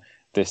Lyon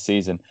this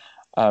season.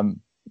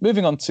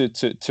 Moving on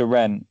to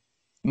Rennes,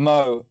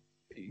 Mo,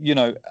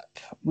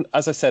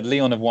 as I said,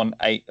 Lyon have won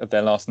 8 of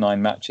their last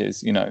 9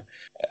 matches.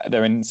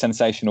 They're in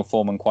sensational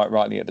form and quite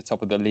rightly at the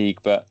top of the league,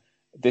 but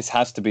this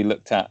has to be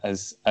looked at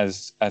as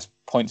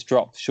points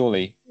dropped,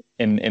 surely,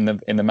 in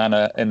the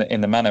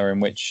manner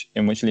in which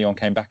Lyon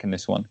came back in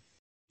this one.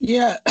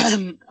 Yeah,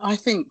 I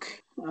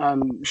think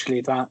actually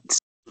that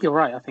you're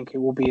right. I think it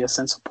will be a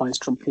sense of points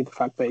dropped, the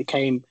fact that it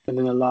came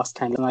within the last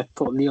 10, and I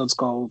thought Lyon's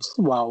goals,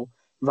 while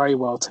very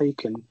well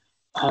taken,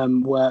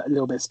 were a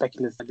little bit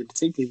speculative,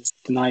 particularly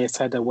the Nayas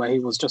header where he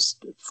was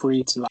just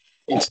free to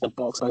into the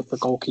box, both the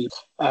goalkeeper.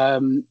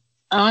 And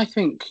I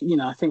think,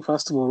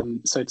 first of all,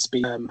 so to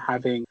speak,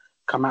 having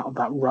come out of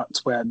that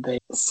rut where they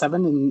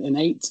 7 and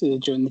 8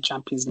 during the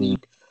Champions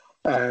League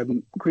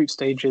group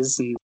stages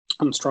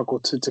and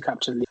struggled to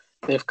capture the league.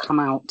 They've come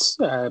out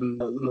on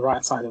the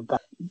right side of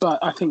that. But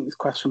I think the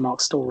question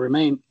marks still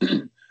remain.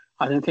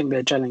 I don't think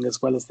they're gelling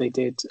as well as they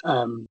did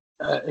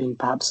in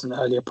perhaps an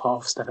earlier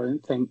part of step.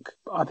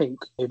 I think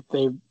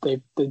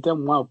they've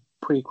done well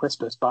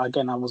pre-Christmas, but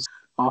again, I was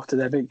after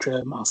their victory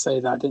at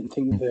Marseille that I didn't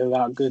think they were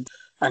that good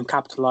and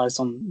capitalised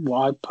on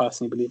what I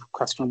personally believe are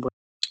questionable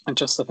and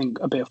just I think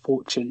a bit of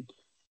fortune.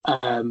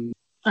 And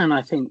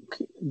I think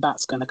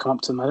that's going to come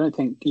up to them. I don't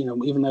think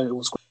even though it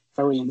was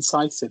very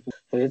incisive,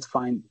 they did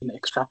find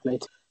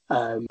extrapolate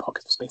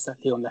pockets of space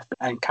that Lyon left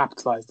and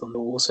capitalised on. They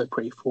were also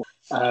pretty full.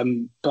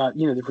 But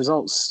the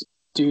results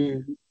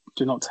do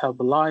not tell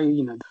the lie.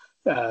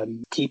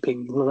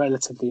 Keeping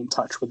relatively in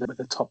touch with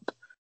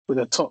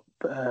the top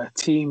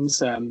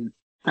teams. And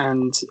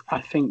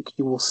I think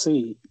you will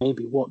see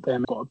maybe what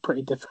they've got a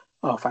pretty different.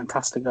 Oh,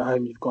 fantastic at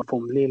home! You've got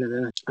from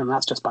Lille, and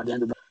that's just by the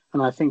end of the.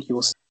 And I think you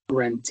will see the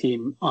Rennes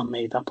team are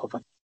made up of.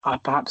 I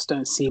perhaps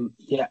don't see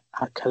yet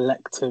a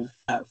collective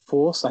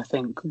force. I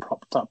think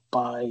propped up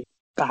by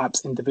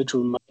perhaps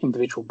individual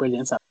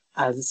brilliance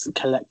as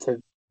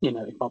collective.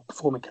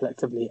 Performing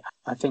collectively.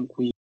 I think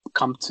we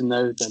come to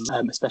know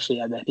them, especially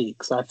at their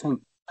peak. So I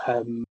think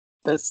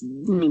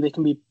they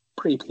can be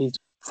pretty pleased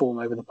with form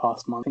over the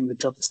past month. I think the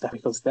job is there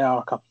because there are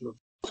a couple of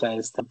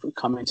players that have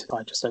come into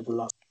the just over the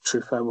last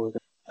Truffaut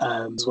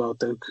as well,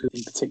 Doku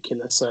in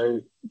particular.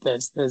 So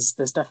there's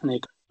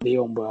definitely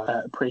Lyon were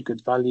at pretty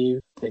good value.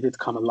 They did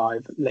come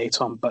alive late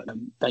on, but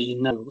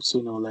that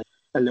sooner or later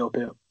a little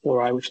bit all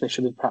right, which they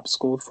should have perhaps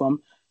scored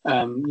from.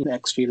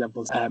 XG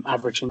levels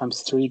averaging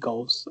times 3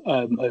 goals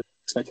over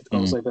expected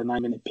goals over a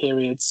 9-minute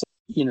period. So,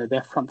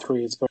 their front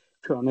three is very,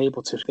 if you're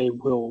unable to, they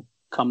will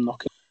come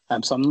knocking.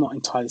 So I'm not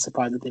entirely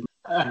surprised that they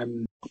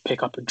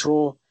pick up a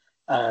draw.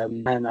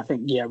 And I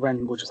think,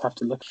 Rennes will just have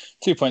to look.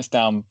 2 points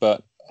down,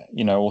 but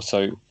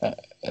also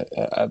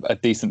a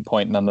decent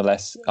point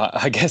nonetheless.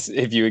 I guess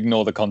if you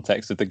ignore the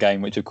context of the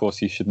game, which of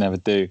course you should never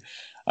do.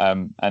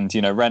 And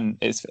Rennes,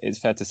 it's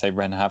fair to say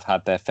Rennes have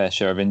had their fair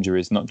share of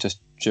injuries, not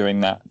just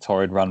during that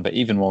torrid run, but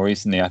even more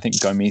recently. I think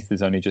Gomis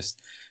has only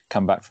just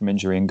come back from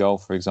injury in goal,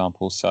 for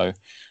example. So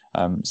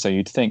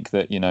you'd think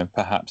that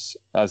perhaps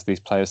as these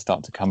players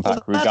start to come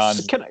back,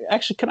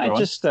 Can I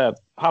just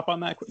hop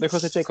on that quickly?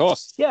 Of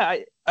course. Yeah,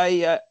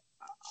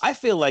 I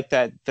feel like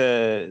that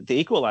the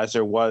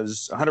equalizer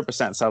was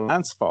 100%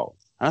 Salan's fault.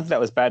 I don't think that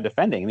was bad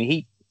defending. I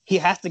mean, he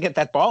has to get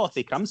that ball if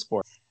he comes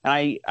for it.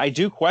 And I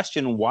do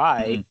question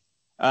why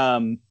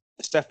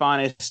Stefan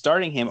is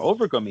starting him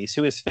over Gomis,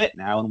 who is fit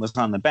now and was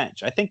on the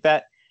bench. I think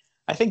that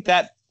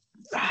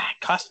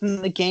cost him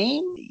the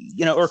game,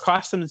 or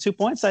cost him the 2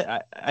 points.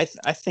 I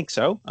think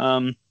so.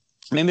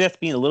 Maybe that's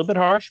being a little bit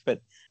harsh,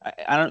 but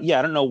I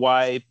don't know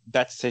why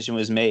that decision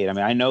was made. I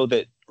mean, I know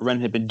that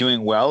Rennes had been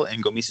doing well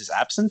in Gomis'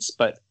 absence,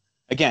 but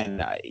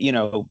again,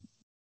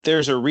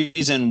 there's a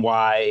reason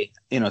why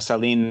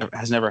Salin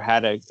has never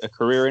had a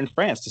career in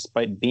France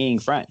despite being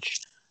French.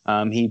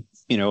 He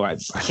I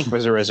think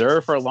was a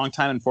reserve for a long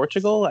time in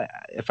Portugal,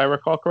 if I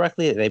recall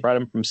correctly. They brought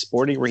him from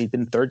Sporting where he'd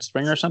been third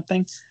string or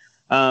something.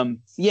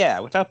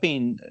 Without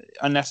being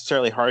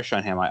unnecessarily harsh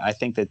on him, I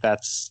think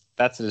that's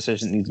a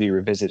decision that needs to be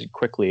revisited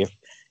quickly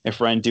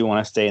if Rennes do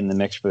want to stay in the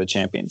mix for the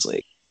Champions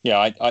League.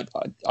 Yeah,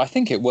 I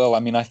think it will.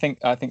 I mean, I think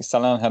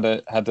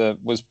Salin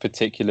was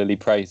particularly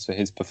praised for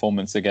his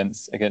performance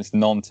against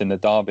Nantes in the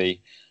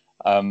derby.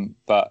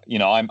 But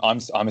I'm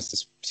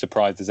as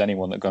surprised as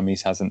anyone that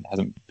Gomis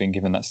hasn't been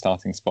given that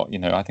starting spot.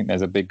 I think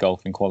there's a big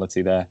gulf in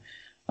quality there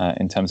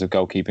in terms of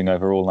goalkeeping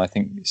overall. And I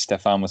think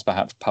Stefan was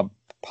perhaps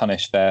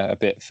punished there a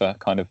bit for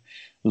kind of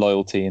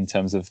loyalty in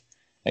terms of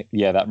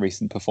that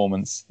recent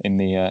performance in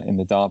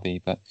the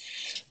derby. But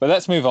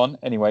let's move on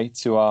anyway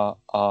to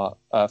our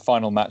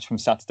final match from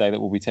Saturday that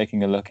we'll be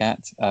taking a look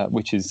at,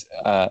 which is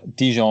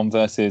Dijon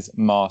versus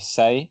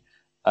Marseille.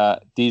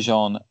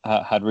 Dijon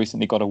had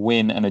recently got a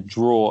win and a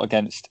draw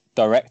against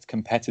direct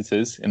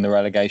competitors in the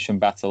relegation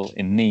battle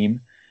in Nîmes,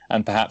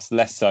 and perhaps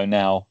less so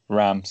now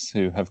Reims,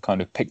 who have kind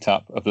of picked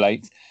up of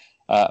late.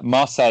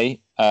 Marseille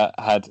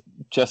had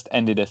just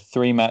ended a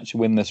 3-match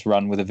winless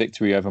run with a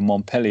victory over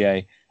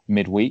Montpellier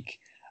midweek,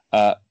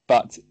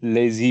 but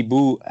Les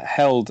Hiboux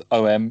held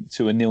OM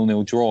to a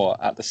 0-0 draw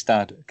at the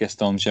Stade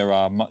Gaston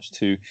Gérard, much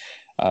to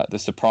the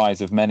surprise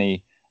of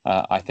many,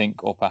 I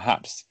think, or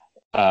perhaps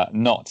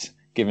not,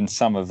 given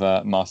some of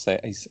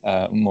Marseille's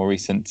more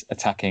recent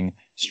attacking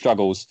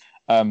struggles.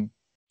 I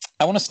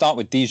want to start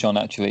with Dijon,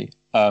 actually.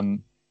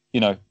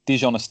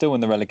 Dijon are still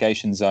in the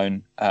relegation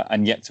zone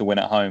and yet to win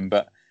at home,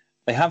 but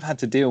they have had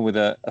to deal with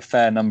a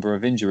fair number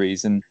of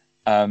injuries. And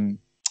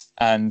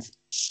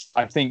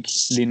I think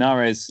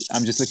Linares,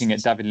 I'm just looking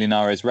at David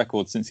Linares'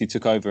 record since he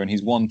took over, and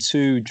he's won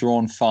 2,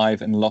 drawn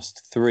 5, and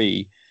lost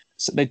 3.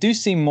 So they do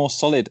seem more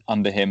solid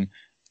under him.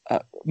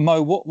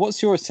 Mo,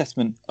 what's your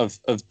assessment of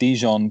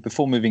Dijon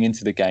before moving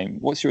into the game?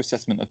 What's your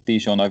assessment of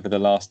Dijon over the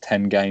last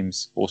 10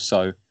 games or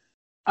so?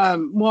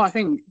 Well, I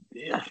think,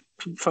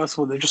 first of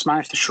all, they've just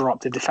managed to shore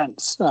up the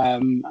defence.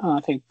 And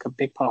I think a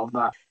big part of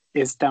that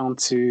is down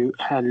to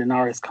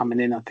Linares coming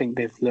in. I think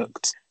they've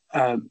looked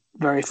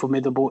very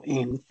formidable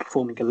in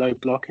performing a low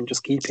block and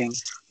just keeping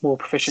more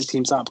proficient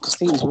teams out, because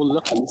teams will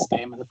look at this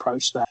game and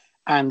approach that.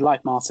 And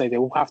like Marseille, they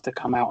will have to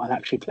come out and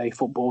actually play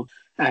football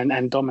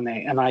and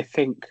dominate. And I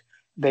think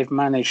they've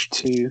managed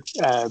to,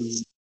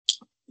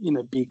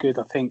 be good.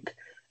 I think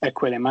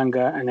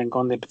Koulibaly and then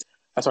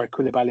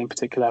Koulibaly in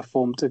particular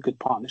formed a good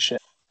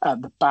partnership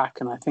at the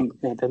back, and I think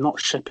they're not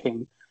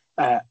shipping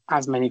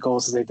as many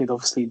goals as they did.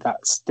 Obviously,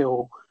 that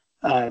still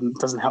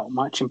doesn't help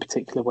much, in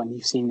particular when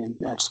you've seen in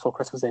just before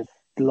Christmas they've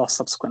lost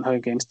subsequent home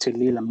games to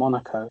Lille and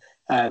Monaco.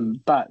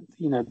 But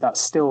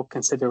that's still,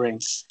 considering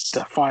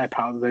the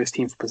firepower that those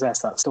teams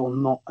possess, that's still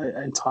not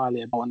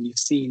entirely a ball. And you've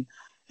seen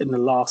in the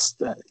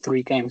last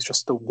 3 games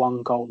just the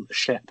 1 goal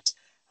shipped.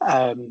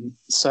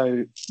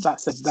 So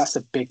that's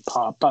a big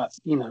part. But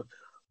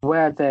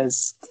where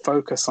there's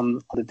focus on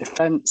the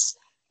defense,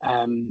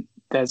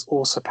 there's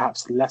also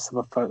perhaps less of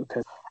a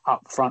focus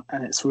up front,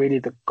 and it's really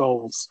the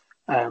goals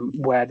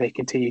where they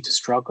continue to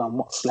struggle and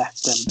what's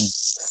left them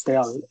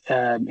still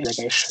in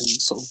relegation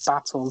sort of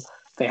battle.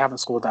 They haven't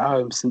scored at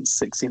home since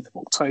 16th of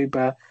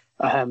October.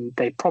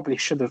 They probably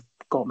should have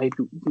got maybe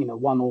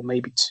one or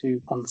maybe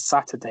two on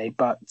Saturday,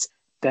 but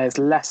there's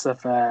less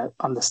of a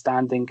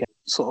understanding,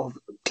 sort of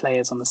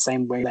players on the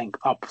same wavelength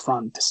up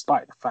front,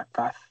 despite the fact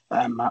that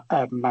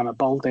Mama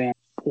Balde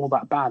all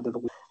that bad at the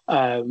week.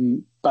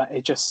 But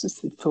it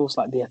feels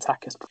like the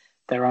attackers,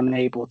 they're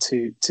unable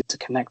to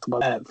connect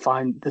well,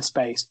 find the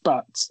space.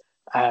 But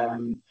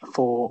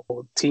for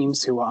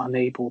teams who are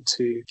unable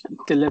to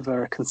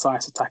deliver a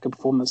concise attacking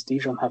performance,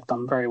 Dijon have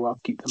done very well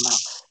to keep them out.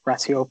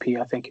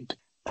 Ratiopi, I think,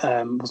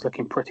 was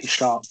looking pretty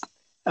sharp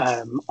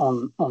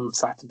on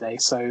Saturday.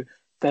 So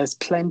there's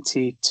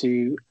plenty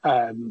to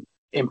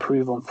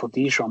improve on for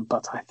Dijon,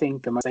 but I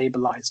think they must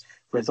stabilise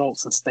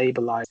results and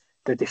stabilise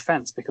the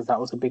defence, because that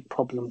was a big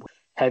problem with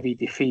heavy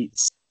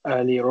defeats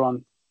earlier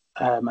on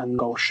and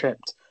goals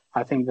shipped.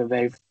 I think that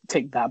they've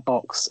ticked that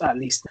box. At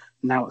least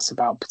now it's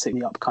about,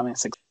 particularly upcoming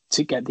six,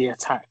 to get the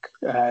attack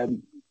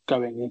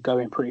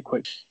going pretty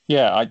quick.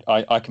 Yeah,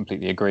 I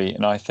completely agree.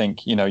 And I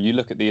think, you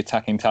look at the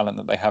attacking talent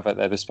that they have at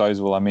their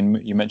disposal. I mean,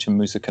 you mentioned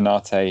Moussa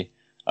Konate,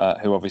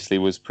 who obviously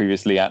was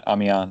previously at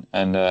Amiens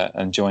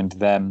and joined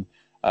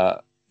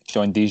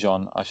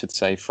Dijon, I should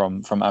say,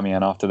 from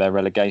Amiens after their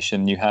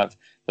relegation. You have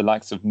the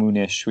likes of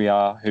Mounir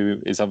Chouiar,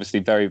 who is obviously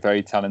very,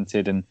 very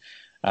talented, and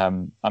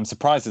I'm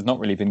surprised has not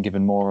really been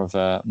given more of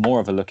a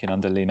look in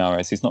under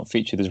Linares. He's not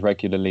featured as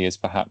regularly as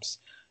perhaps,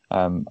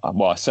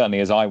 certainly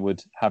as I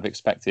would have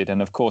expected.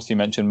 And of course, you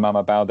mentioned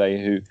Mama Balde,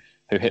 who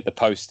hit the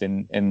post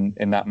in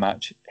that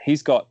match.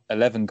 He's got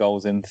 11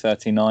 goals in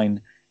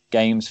 39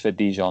 games for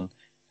Dijon.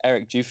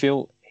 Eric, do you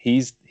feel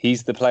he's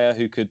the player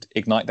who could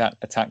ignite that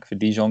attack for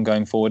Dijon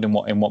going forward in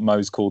what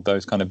Mo's called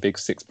those kind of big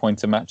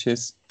 6-pointer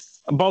matches?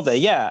 Balde,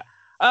 yeah.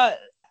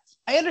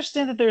 I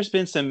understand that there's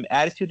been some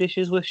attitude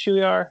issues with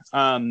Chouiar.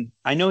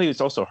 I know he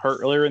was also hurt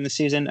earlier in the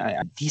season.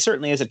 He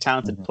certainly is a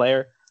talented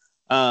player.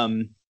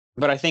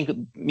 But I think, I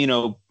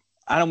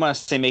don't want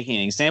to say making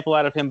an example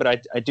out of him,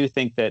 but I do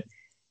think that,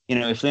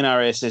 if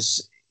Linares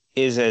is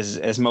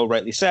as Mo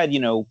rightly said,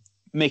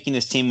 making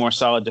this team more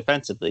solid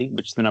defensively,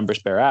 which the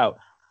numbers bear out,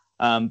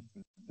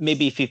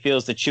 maybe if he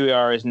feels that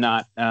Chouiar is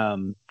not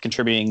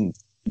contributing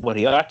what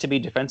he ought to be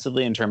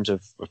defensively in terms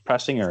of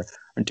pressing or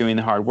doing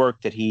the hard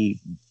work, that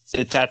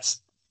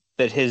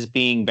his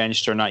being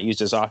benched or not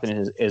used as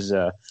often is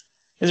a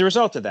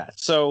result of that.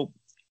 So,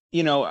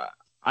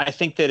 I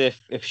think that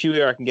if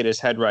Chouiar can get his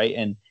head right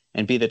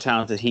and be the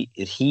talent that he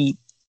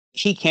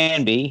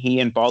can be, he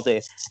and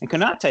Balde and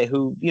Konate,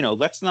 who,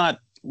 let's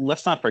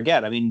not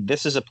forget. I mean,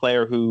 this is a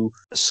player who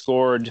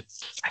scored,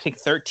 I think,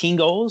 13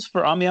 goals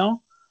for Amiens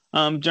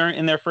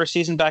in their first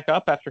season back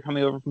up after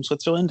coming over from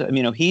Switzerland. I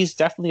mean, he's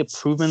definitely a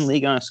proven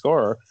Ligue 1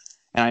 scorer.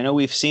 And I know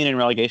we've seen in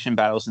relegation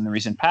battles in the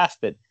recent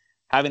past that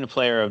having a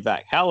player of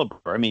that caliber,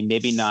 I mean,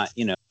 maybe not,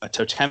 a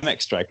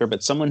totemic striker,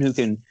 but someone who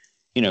can,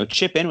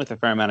 chip in with a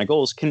fair amount of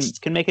goals can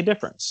make a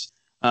difference.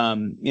 I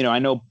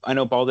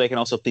know Balde can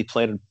also be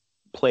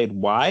played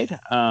wide.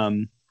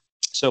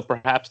 So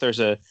perhaps there's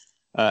a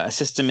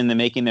system in the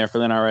making there for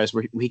Linares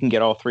where we can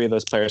get all three of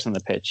those players on the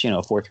pitch,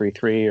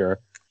 4-3-3 or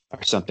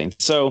something.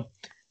 So,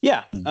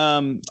 yeah,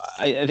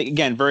 I think,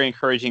 again, very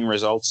encouraging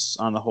results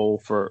on the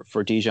whole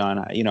for Dijon.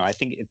 I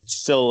think it's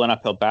still an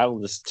uphill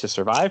battle to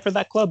survive for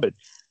that club, but,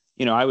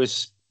 I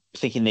was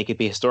thinking they could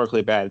be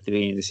historically bad at the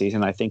beginning of the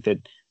season. I think that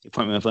the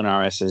appointment of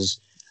Linares has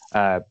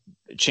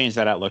changed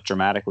that outlook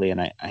dramatically,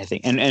 and I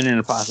think, and in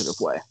a positive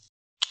way.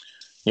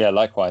 Yeah,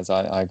 likewise,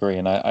 I agree.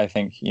 And I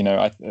think,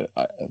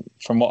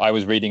 from what I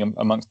was reading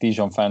amongst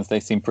Dijon fans,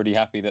 they seemed pretty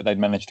happy that they'd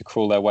managed to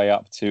crawl their way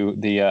up to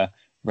the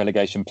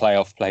relegation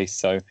playoff place.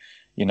 So,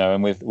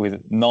 and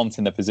with Nantes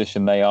in the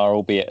position they are,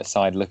 albeit a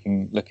side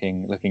looking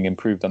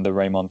improved under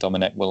Raymond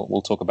Domenech,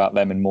 we'll talk about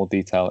them in more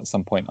detail at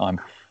some point,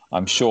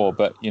 I'm sure.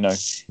 But,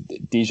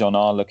 Dijon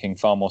are looking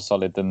far more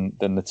solid than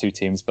the two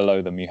teams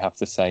below them, you have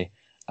to say,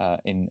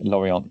 in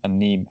Lorient and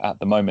Nîmes at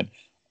the moment.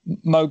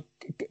 Mo,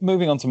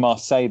 moving on to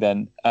Marseille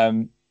then,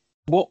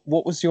 what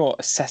was your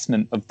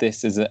assessment of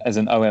this as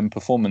an OM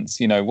performance?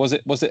 Was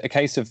it a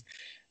case of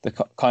the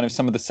kind of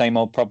some of the same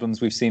old problems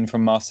we've seen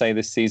from Marseille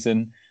this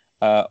season,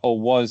 or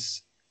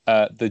was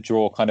the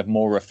draw kind of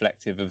more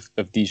reflective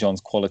of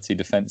Dijon's quality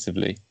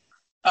defensively?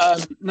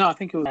 No, I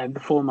think it was the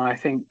former. I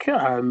think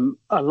a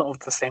lot of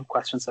the same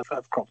questions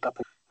have cropped up.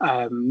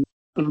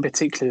 In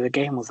particular, the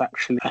game was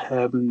actually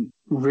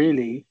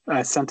really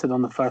centered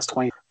on the first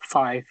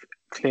 25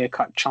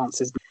 clear-cut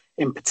chances.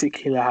 In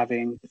particular,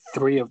 having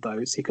 3 of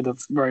those, he could have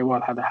very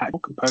well had a hat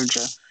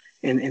composure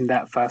in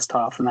that first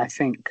half. And I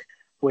think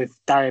with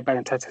Dario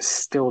Benedetto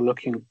still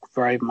looking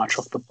very much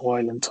off the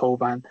boil, and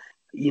Thauvin,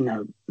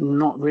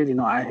 not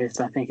at his,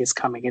 I think he's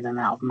coming in and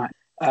out of match.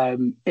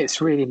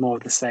 It's really more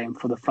of the same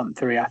for the front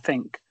 3. I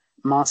think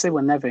Marseille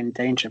were never in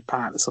danger,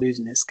 perhaps, of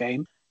losing this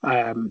game.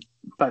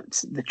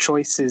 But the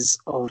choices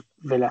of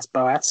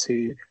Villas-Boas,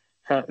 who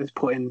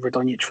put in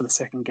Radonjic for the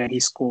second game, he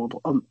scored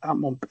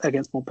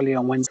against Montpellier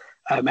on Wednesday,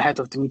 ahead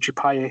of Dimitri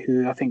Payet,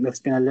 who I think there's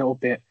been a little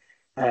bit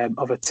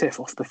of a tiff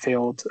off the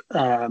field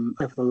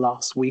over the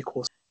last week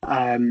or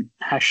so,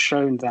 has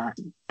shown that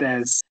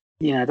there's,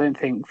 I don't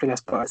think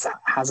Villas-Boas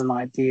has an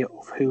idea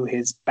of who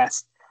his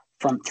best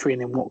front three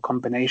and in what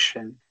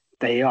combination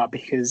they are,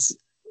 because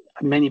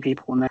many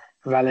people know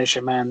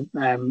Valère-Germain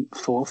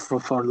for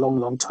a long,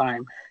 long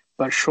time,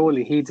 but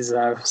surely he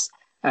deserves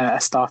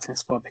a starting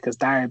spot, because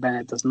Dario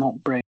Bennett does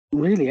not bring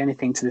really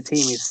anything to the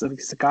team.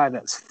 He's a guy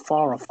that's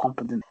far off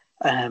competent,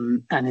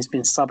 and has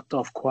been subbed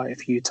off quite a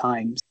few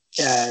times,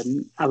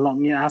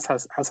 along, as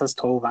has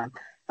Thauvin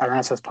and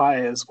as has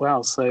Payet as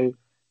well. So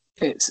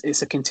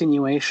it's a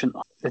continuation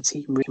of the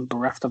team being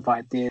bereft of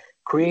ideas,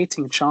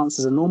 creating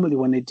chances, and normally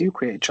when they do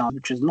create chances,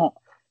 which is not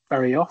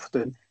very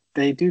often,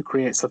 they do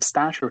create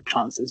substantial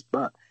chances,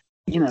 but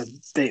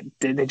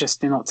they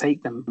just do not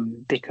take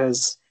them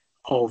because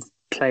of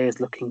players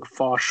looking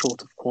far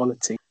short of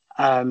quality.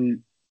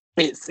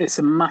 It's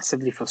a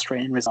massively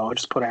frustrating result. I'll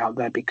just put it out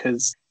there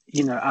because,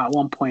 at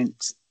one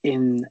point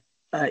in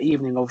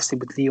evening, obviously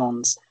with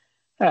Lyon's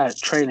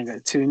trailing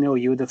at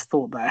 2-0, you would have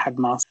thought that had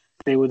Marseille,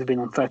 they would have been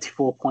on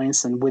 34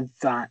 points. And with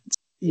that,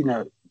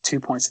 2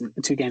 points in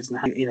 2 games in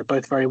hand,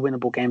 both very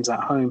winnable games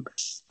at home,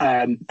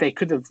 they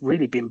could have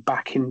really been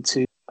back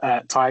into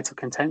title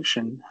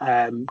contention,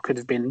 could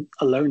have been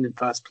alone in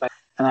first place.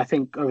 And I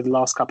think over the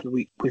last couple of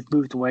weeks, we've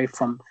moved away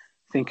from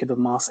thinking of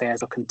Marseille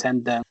as a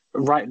contender,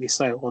 rightly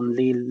so, on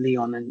Lille,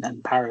 Lyon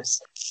and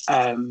Paris,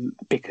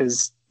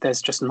 because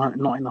there's just not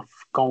enough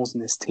goals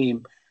in this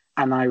team.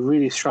 And I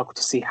really struggle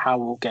to see how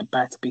we'll get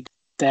better, because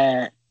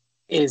there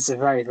is a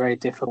very, very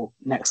difficult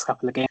next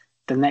couple of games.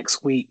 The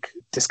next week,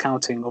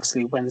 discounting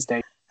obviously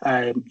Wednesday,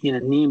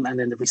 Nîmes and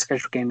then the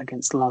rescheduled game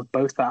against Lens,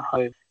 both at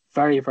home,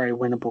 very, very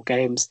winnable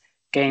games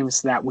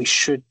that we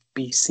should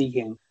be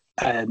seeing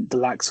the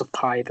likes of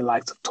Payet, the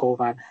likes of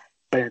Thauvin,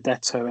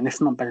 Benedetto, and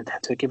if not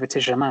Benedetto, give it to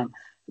Germain.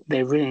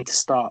 They really need to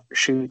start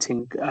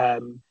shooting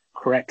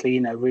correctly,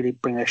 really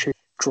bring their shoot,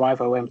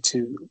 drive OM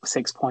to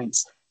 6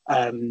 points.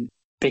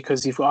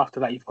 Because after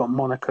that you've got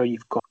Monaco,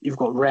 you've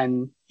got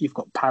Rennes, you've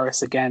got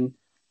Paris again,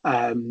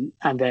 and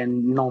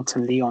then Nantes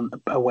and Lyon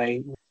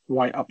away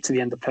right up to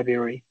the end of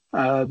February.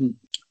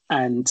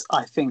 And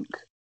I think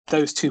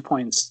those 2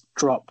 points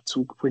dropped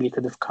really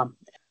could have come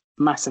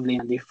massively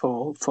handy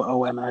for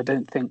OM. And I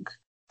don't think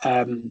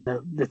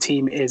the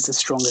team is as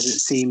strong as it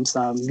seems.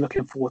 I'm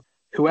looking forward,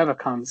 whoever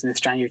comes in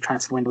this January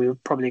transfer window, we're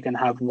probably going to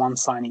have one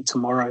signing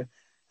tomorrow,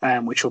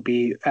 which will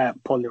be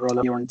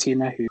Polirola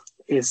Fiorentina, who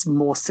is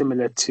more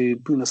similar to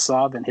Bouna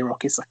Sarr than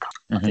Hiroki Sakai.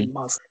 I think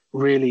must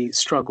really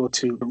struggle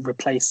to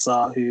replace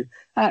Sarr, who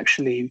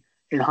actually,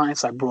 in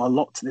hindsight, brought a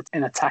lot to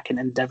in attacking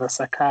endeavour.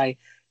 Sakai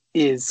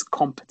is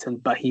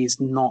competent, but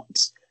he's not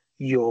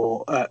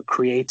your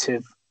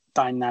creative,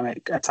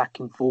 dynamic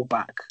attacking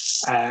fullback,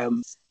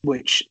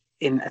 which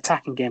in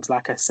attacking games,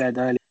 like I said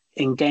earlier,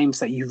 in games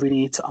that you really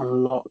need to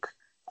unlock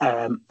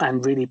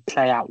and really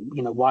play out,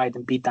 wide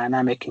and be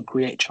dynamic and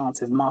create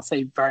chances,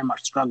 Marseille very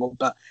much struggle.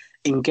 But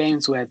in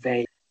games where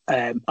they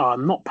are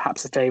not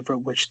perhaps a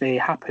favourite, which they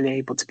happily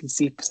able to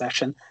concede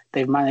possession,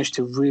 they've managed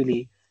to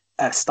really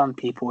stun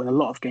people in a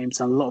lot of games,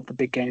 and a lot of the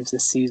big games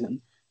this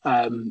season.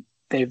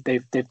 They've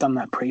done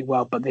that pretty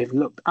well, but they've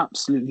looked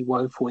absolutely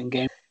woeful in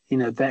games.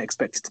 They're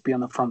expected to be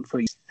on the front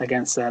foot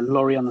against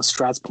Lorient and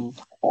Strasbourg,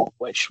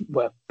 which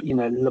were,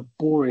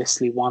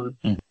 laboriously won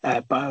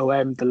by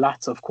OM. The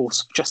latter, of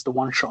course, just the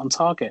one shot on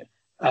target.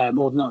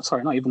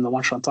 Not even the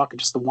one shot on target,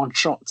 just the one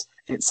shot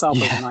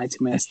itself over 90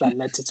 minutes that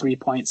led to 3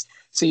 points.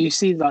 So you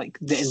see, the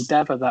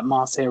endeavour that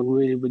Marseille are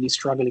really, really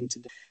struggling to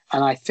do.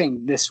 And I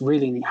think this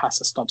really has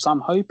to stop. So I'm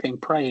hoping,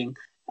 praying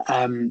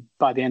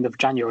by the end of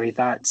January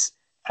that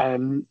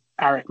Arik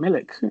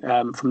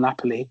Milik from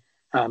Napoli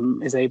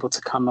is able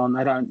to come on.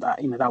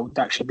 That would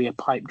actually be a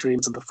pipe dream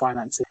of the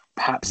finances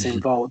perhaps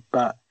involved.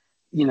 But,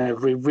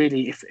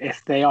 really,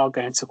 if they are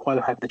going to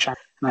qualify for the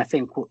Champions, and I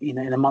think,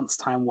 in a month's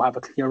time, we'll have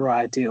a clearer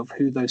idea of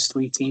who those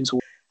three teams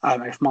will.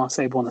 If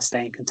Marseille want to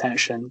stay in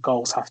contention,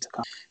 goals have to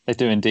come. They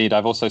do indeed.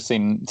 I've also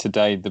seen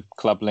today the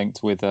club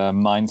linked with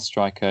Mainz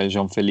striker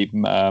Jean-Philippe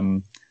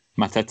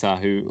Mateta,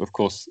 who, of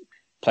course,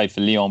 played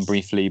for Lyon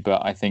briefly,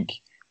 but I think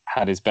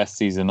had his best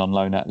season on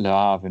loan at Le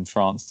Havre in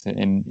France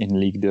in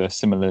Ligue 2,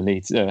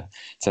 similarly to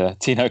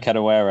Tino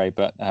Kadewere.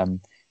 But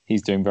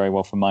he's doing very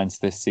well for Mainz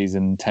this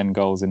season, 10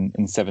 goals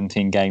in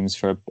 17 games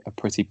for a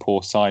pretty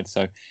poor side.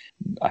 So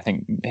I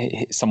think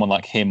someone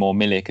like him or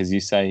Milik, as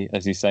you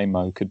say,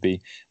 Mo, could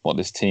be what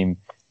this team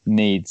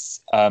needs.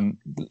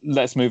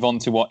 Let's move on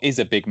to what is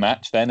a big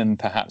match then, and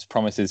perhaps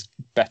promises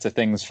better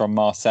things from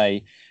Marseille,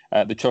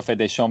 the Trophée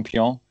des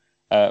Champions,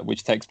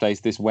 which takes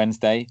place this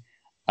Wednesday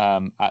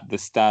at the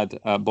Stade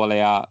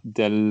Boléard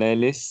de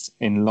l'Hélice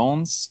in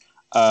Lens.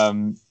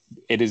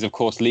 It is, of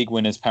course, league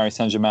winners Paris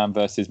Saint-Germain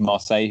versus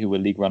Marseille, who were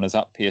league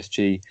runners-up.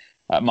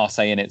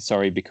 Marseille in it,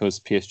 because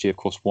PSG, of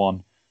course,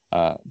 won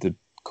the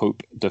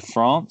Coupe de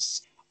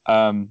France.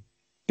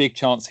 Big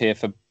chance here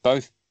for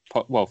both,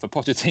 for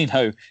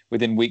Pochettino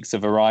within weeks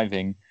of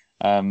arriving,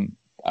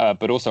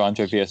 but also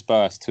Andre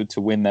Villas-Boas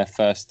to win their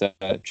first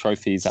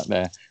trophies at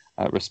their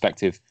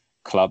respective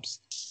clubs.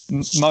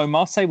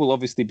 Marseille will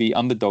obviously be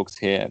underdogs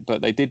here,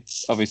 but they did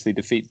obviously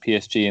defeat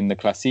PSG in the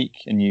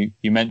Classique, and you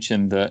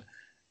mentioned that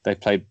they've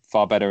played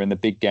far better in the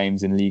big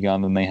games in Ligue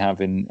 1 than they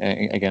have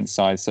against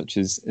sides such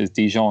as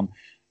Dijon.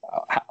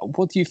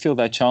 What do you feel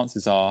their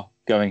chances are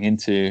going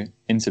into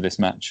this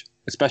match,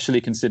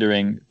 especially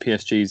considering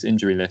PSG's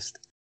injury list?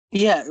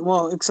 Yeah,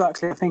 well,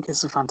 exactly. I think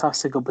it's a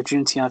fantastic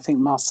opportunity. I think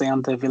Marseille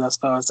under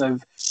Villas-Boas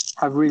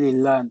have really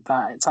learned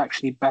that it's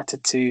actually better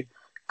to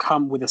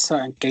come with a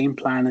certain game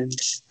plan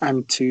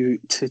and to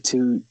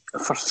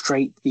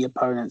frustrate the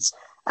opponents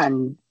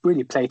and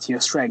really play to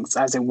your strengths,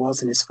 as it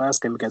was in his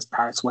first game against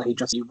Paris, where he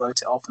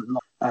wrote it off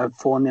and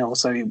 4-0.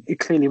 So it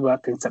clearly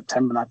worked in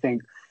September. And I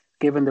think,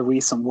 given the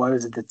recent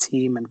woes of the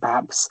team and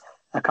perhaps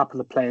a couple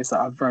of players that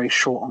are very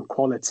short on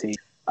quality,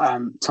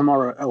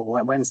 tomorrow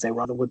or Wednesday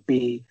rather would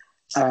be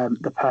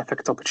the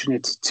perfect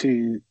opportunity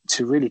to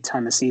really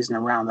turn the season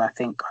around. I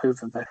think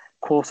over the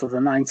course of the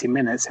 90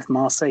 minutes, if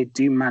Marseille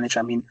do manage,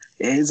 I mean,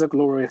 it is a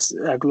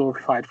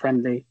glorified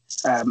friendly,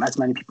 as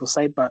many people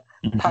say, but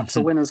perhaps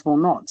the winners will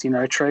not.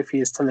 A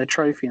trophy is still a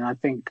trophy, and I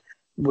think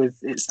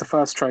it's the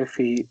first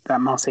trophy that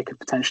Marseille could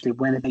potentially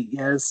win in 8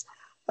 years,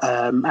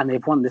 and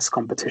they've won this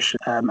competition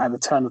at the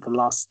turn of the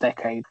last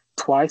decade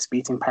twice,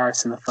 beating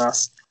Paris in the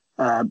first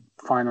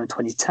final in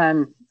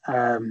 2010,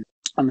 and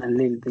then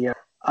Lille the year.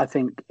 I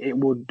think it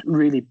would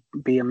really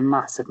be a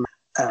massive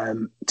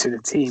to the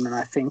team, and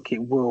I think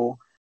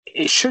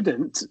it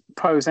shouldn't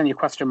pose any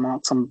question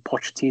marks on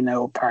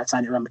Pochettino or Paris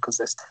Saint-Germain, because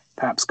they're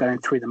perhaps going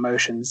through the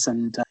motions.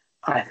 And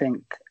I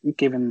think,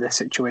 given the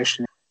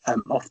situation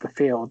off the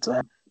field,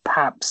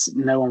 perhaps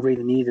no one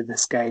really needed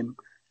this game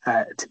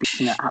to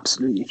be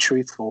absolutely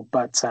truthful.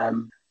 But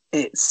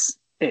it's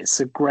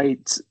a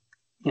great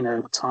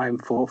time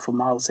for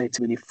Marseille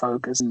to really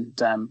focus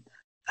and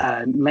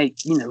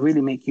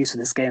really make use of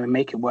this game and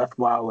make it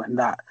worthwhile, and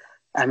that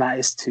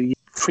is to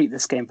treat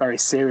this game very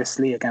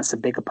seriously against a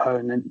big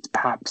opponent.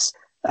 Perhaps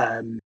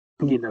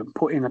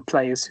put in the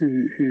players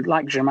who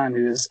like Germain,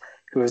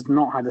 who has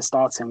not had a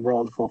starting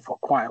role for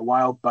quite a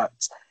while, but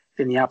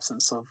in the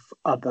absence of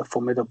other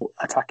formidable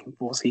attacking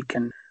force, he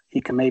can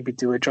maybe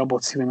do a job or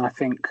two. And I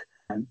think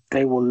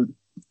they will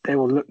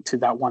look to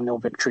that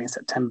 1-0 victory in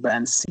September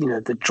and see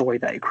the joy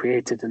that it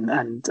created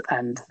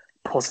and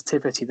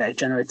positivity that it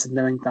generated,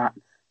 knowing that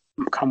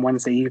come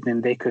Wednesday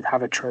evening they could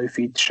have a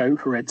trophy to show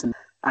for it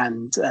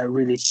and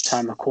really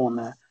turn the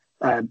corner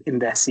in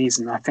their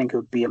season. I think it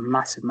would be a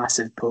massive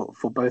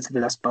for both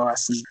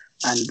Villas-Boas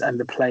and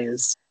the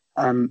players.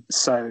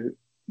 So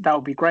that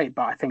would be great.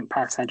 But I think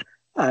Paris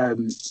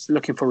Saint-Germain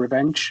looking for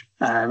revenge,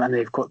 and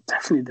they've got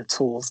definitely the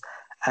tools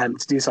to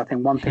do so. I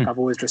think one thing I've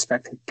always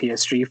respected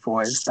PSG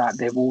for is that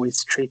they've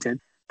always treated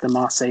the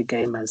Marseille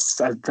game as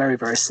very,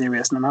 very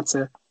serious. No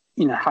matter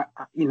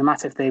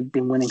if they've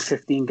been winning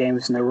 15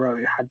 games in a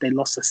row, had they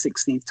lost the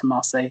 16th to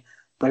Marseille,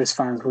 those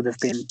fans would have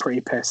been pretty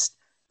pissed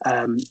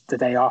the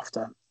day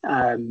after.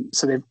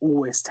 So they've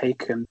always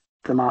taken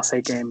the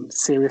Marseille game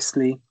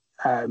seriously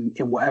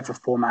in whatever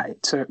format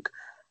it took.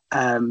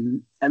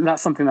 And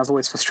that's something that's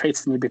always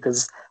frustrated me,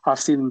 because I've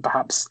seen them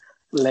perhaps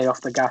lay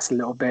off the gas a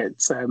little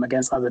bit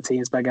against other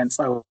teams, but against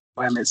OM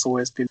it's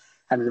always been,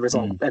 and the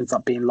result ends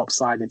up being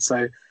lopsided.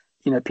 So,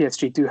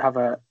 PSG do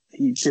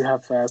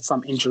have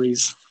some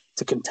injuries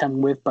to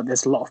contend with, but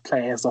there's a lot of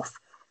players off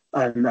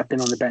that have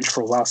been on the bench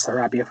for a while.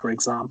 Sarabia, for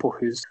example,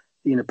 who's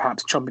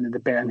perhaps chomping at the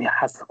bit, and he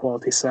has the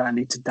quality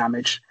certainly to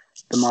damage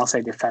the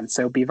Marseille defence.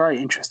 So it'll be very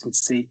interesting to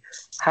see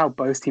how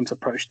both teams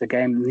approach the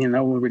game.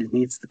 No one really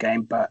needs the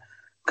game, but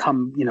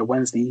come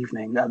Wednesday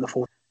evening at the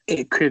 4th,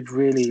 it could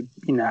really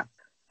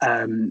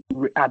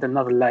add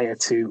another layer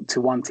to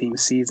one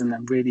team's season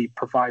and really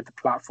provide the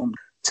platform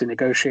to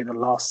negotiate the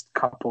last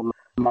couple of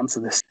months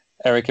of this.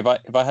 Eric,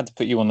 if I had to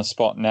put you on the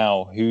spot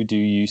now, who do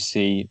you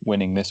see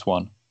winning this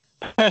one?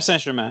 Paris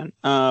Saint-Germain,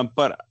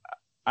 but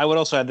I would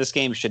also add this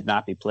game should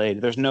not be played.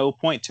 There's no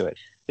point to it.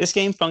 This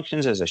game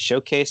functions as a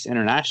showcase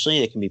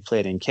internationally. It can be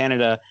played in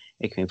Canada.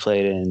 It can be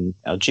played in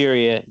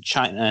Algeria,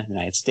 China, the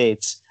United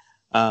States.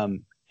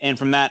 And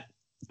from that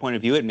point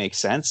of view, it makes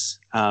sense.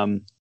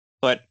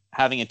 But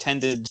having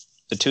attended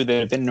the two that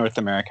have been in North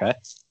America,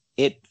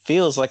 it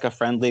feels like a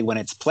friendly when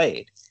it's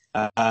played.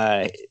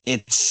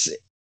 It's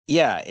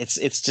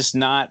just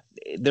not.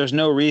 There's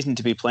no reason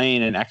to be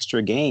playing an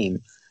extra game.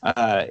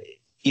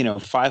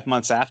 5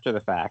 months after the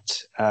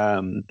fact,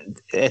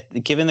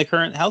 given the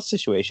current health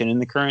situation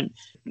and the current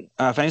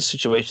financial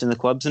situation in the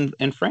clubs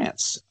in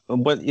France.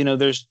 But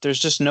there's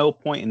just no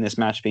point in this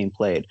match being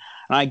played.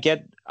 And I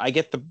get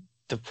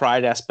the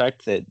pride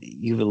aspect that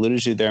you've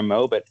alluded to there,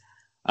 Mo. But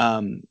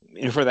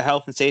for the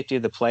health and safety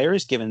of the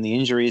players, given the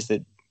injuries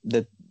that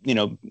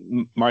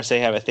Marseille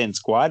have a thin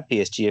squad,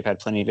 PSG have had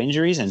plenty of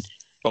injuries, and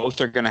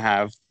both are going to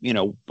have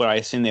what I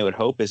assume they would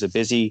hope is a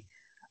busy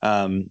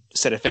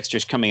set of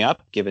fixtures coming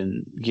up,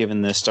 given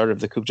the start of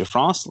the Coupe de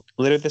France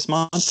later this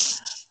month.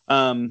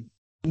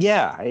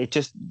 It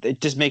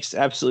just makes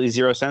absolutely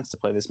zero sense to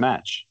play this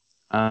match.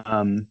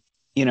 I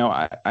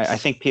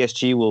think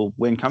PSG will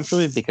win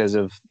comfortably because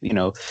of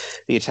the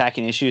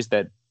attacking issues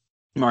that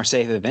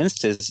Marseille have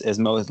evinced, as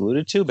Mo has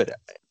alluded to. But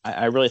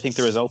I really think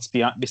the results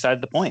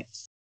beside the point.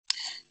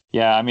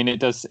 Yeah, I mean, it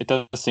does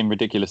seem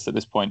ridiculous at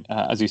this point.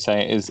 As you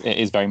say, it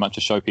is very much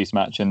a showpiece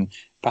match, and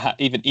perhaps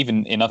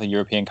even in other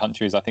European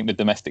countries, I think the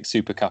domestic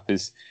Super Cup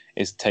is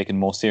taken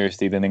more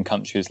seriously than in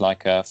countries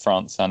like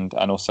France and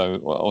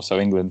also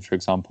England, for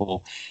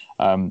example.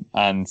 Given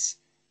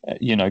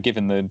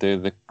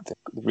the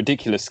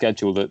ridiculous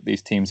schedule that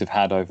these teams have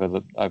had over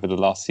the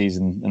last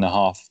season and a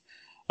half,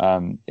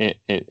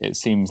 it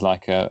seems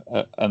like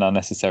an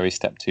unnecessary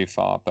step too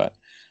far, but.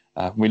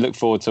 We look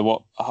forward to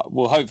what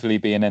will hopefully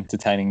be an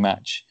entertaining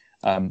match,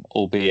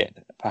 albeit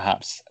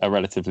perhaps a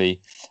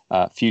relatively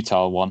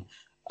futile one.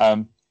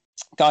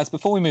 Guys,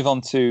 before we move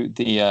on to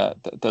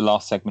the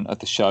last segment of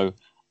the show,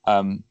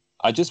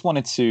 I just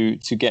wanted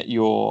to get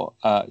your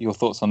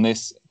thoughts on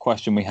this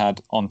question we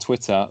had on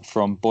Twitter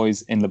from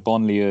Boys in the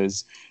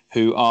Banlieues,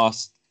 who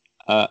asked,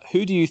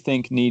 who do you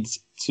think needs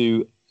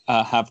to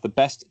have the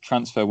best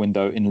transfer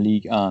window in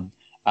Ligue 1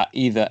 at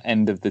either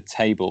end of the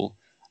table?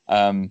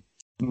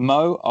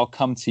 Mo, I'll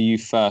come to you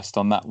first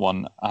on that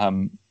one.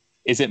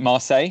 Is it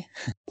Marseille?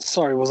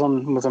 Sorry, was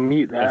on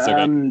mute there. That's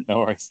okay. No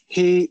worries.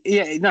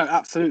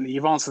 Absolutely.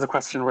 You've answered the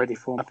question already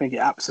for me. I think it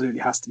absolutely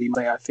has to be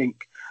Marseille. I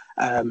think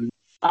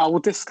I will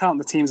discount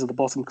the teams at the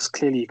bottom because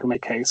clearly you can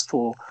make a case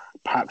for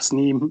perhaps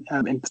Nîmes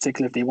in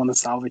particular if they want to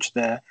salvage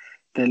their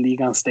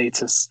Ligue 1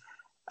 status.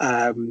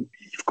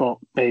 You've got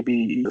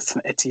maybe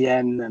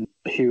Etienne and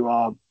who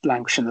are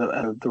languishing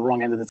at the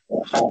wrong end of the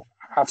table,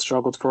 have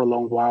struggled for a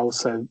long while.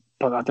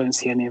 But I don't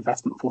see any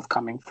investment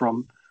forthcoming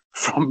from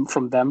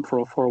them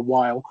for a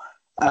while.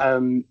 I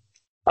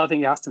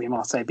think it has to be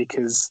Marseille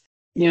because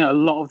a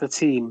lot of the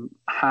team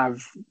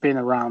have been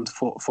around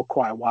for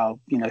quite a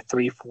while.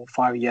 3, 4,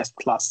 5 years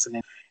plus,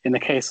 and in the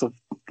case of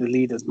the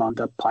leaders,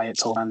 Manda,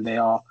 Payet, and they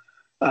are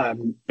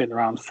been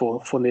around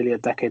for nearly a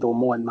decade or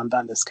more in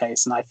Mandanda's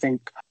case, and I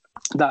think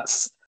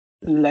that's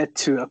led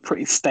to a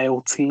pretty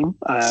stale team.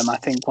 I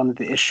think one of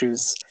the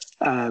issues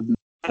that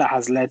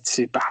has led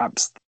to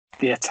perhaps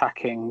the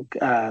attacking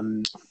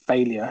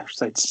failure,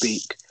 so to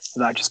speak,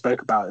 that I just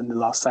spoke about in the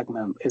last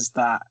segment is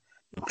that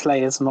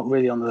players are not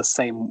really on the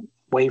same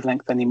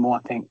wavelength anymore.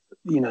 I think,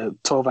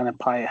 Thauvin and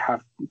Payet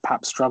have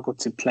perhaps struggled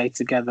to play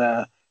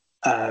together,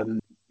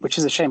 which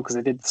is a shame because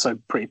they did so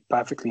pretty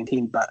perfectly in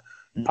team, but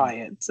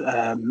Payet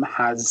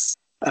has,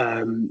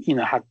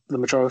 had the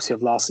majority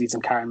of last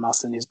season carrying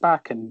Marseille on his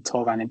back, and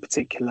Thauvin in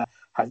particular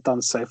has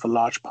done so for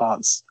large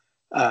parts,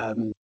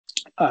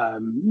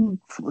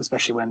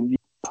 especially when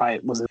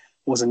Payet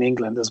was in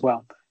England as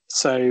well.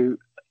 So,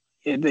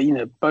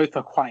 both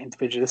are quite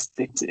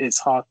individualistic. It's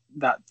hard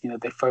that,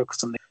 they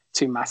focus on the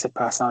two massive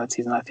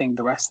personalities. And I think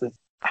the rest of them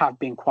have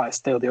been quite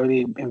stale. The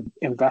only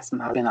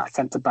investment has been at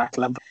centre-back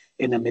level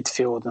in the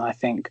midfield. And I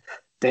think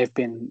they've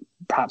been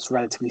perhaps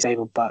relatively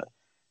stable. But,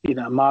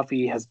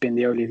 Marvi has been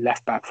the only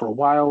left-back for a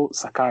while.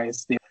 Sakai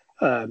is the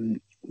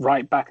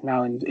right-back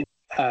now in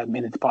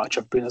the departure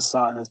of Bruno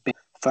Sarr and has been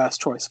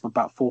first choice for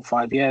about 4 or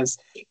 5 years.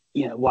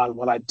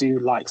 While I do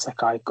like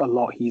Sakai a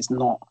lot, he's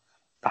not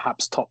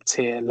perhaps top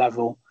tier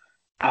level.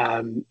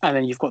 And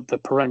then you've got the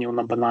perennial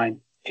number 9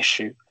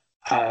 issue.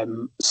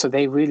 So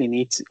they really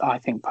need to, I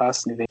think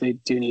personally, they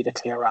do need a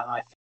clear run.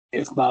 I think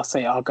if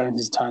Marseille are going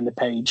to turn the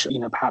page,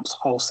 perhaps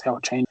wholesale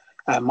change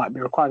might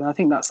be required. And I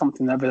think that's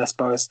something that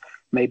Villas-Boas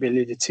maybe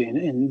alluded to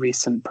in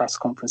recent press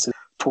conferences,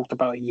 talked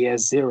about year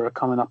 0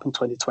 coming up in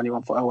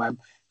 2021 for OM,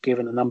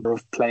 given a number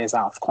of players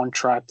out of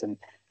contract and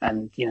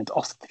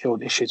off the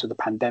field issues with the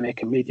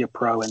pandemic and Media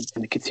Pro and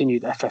the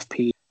continued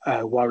FFP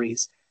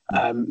worries.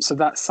 So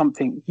that's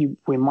something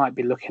we might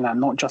be looking at,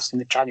 not just in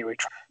the January,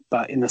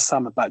 but in the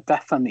summer, but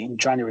definitely in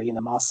January.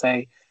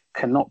 Marseille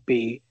cannot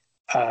be,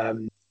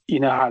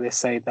 how they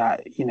say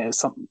that,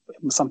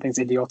 something's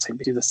idiotic.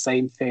 We do the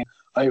same thing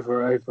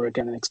over and over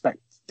again and expect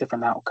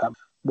different outcome.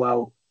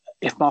 Well,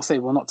 if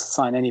Marseille will not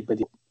sign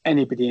anybody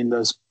in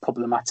those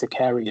problematic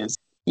areas,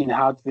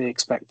 how do they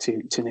expect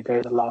to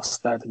negotiate the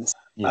last third of this?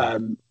 Yeah.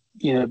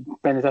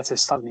 Benedetto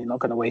is suddenly not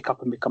going to wake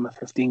up and become a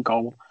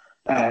 15-goal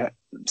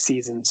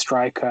season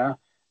striker.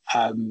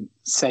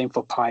 Same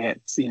for Payet.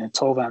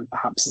 Thauvin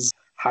perhaps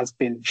has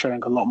been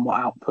showing a lot more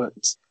output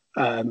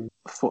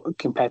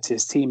compared to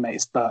his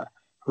teammates, but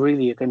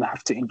really you're going to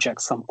have to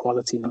inject some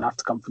quality and have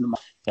to come from the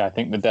market. Yeah, I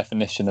think the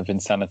definition of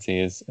insanity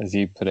is, as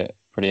you put it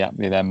pretty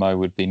aptly there, Mo,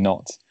 would be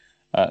not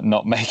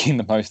making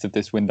the most of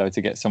this window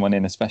to get someone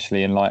in,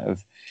 especially in light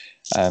of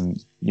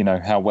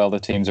how well the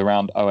teams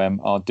around OM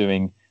are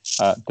doing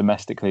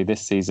domestically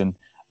this season.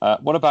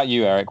 What about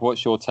you, Eric?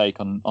 What's your take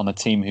on a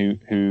team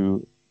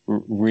who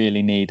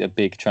really need a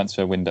big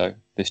transfer window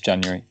this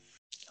January?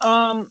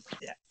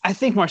 I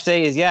think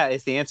Marseille is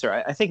the answer.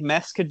 I think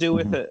Metz could do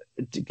with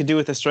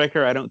a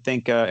striker. I don't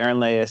think Aaron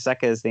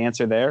Leia-Seka is the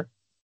answer there.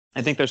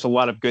 I think there's a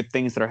lot of good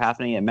things that are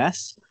happening at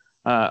Metz,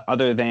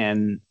 other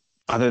than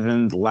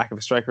the lack of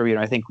a striker.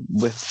 I think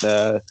with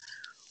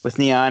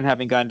Neon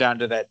having gone down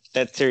to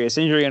that serious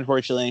injury,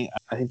 unfortunately,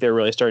 I think they're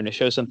really starting to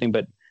show something.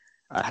 But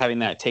having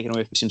that taken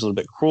away seems a little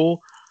bit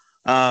cruel.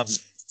 I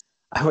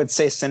would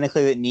say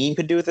cynically that Nîmes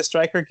could do with a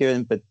striker,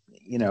 but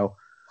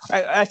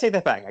I take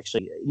that back.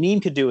 Actually,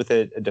 Nîmes could do with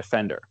a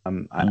defender.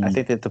 I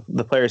think that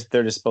the players at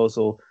their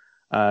disposal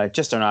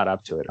just are not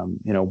up to it.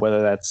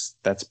 Whether that's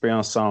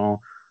Briançon,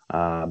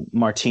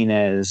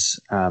 Martinez,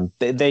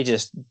 they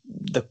just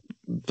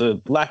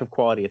the lack of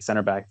quality at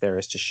center back there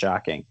is just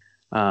shocking.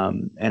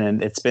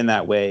 And it's been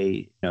that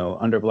way,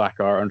 under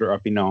Blackar, under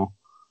Oppinon.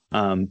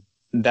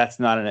 That's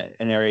not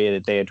an area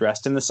that they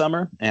addressed in the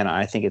summer, and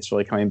I think it's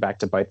really coming back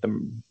to bite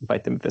them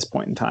at this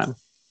point in time.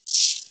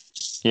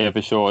 Yeah,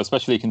 for sure.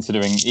 Especially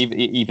considering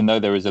even though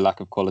there is a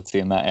lack of quality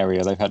in that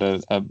area, they've had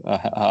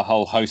a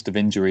whole host of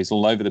injuries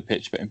all over the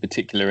pitch, but in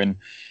particular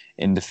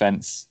in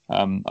defence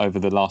over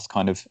the last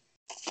kind of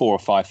 4 or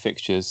 5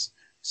 fixtures.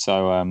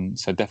 So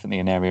definitely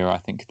an area I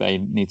think they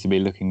need to be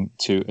looking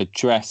to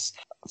address.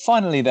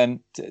 Finally, then,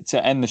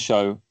 to end the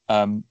show,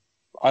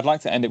 I'd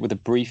like to end it with a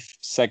brief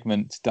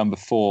segment done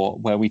before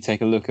where we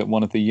take a look at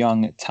one of the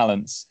young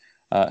talents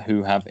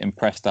who have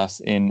impressed us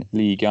in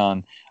Ligue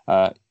 1.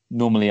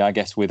 Normally, I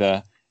guess, with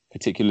a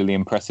particularly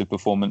impressive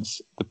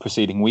performance the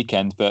preceding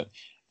weekend. But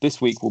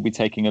this week, we'll be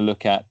taking a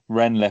look at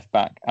Rennes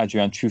left-back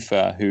Adrien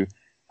Truffert, who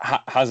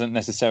hasn't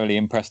necessarily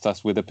impressed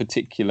us with a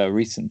particular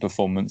recent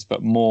performance,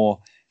 but more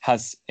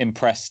has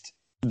impressed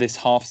this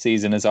half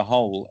season as a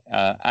whole,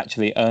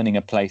 actually earning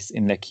a place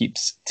in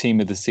L'Équipe's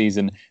team of the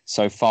season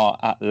so far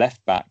at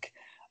left-back.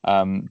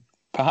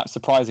 Perhaps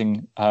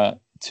surprising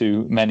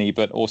to many,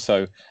 but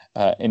also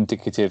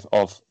indicative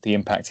of the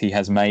impact he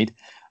has made.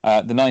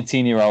 The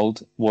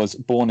 19-year-old was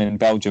born in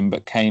Belgium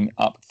but came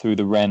up through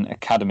the Rennes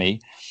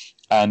Academy.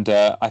 And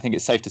I think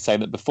it's safe to say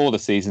that before the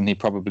season, he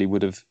probably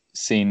would have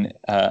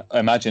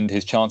imagined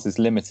his chances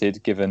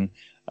limited, given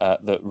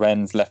that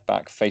Rennes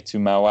left-back Fatou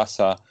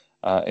Mawassa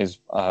is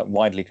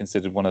widely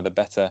considered one of the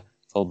better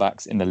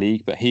fullbacks in the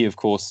league. But he, of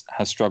course,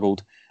 has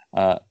struggled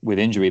with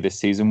injury this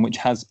season, which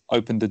has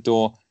opened the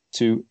door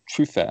to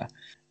Truffert.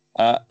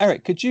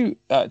 Eric, could you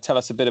tell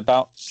us a bit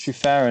about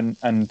Truffert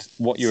and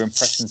what your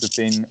impressions have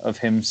been of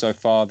him so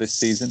far this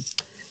season?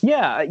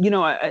 Yeah,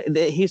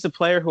 he's a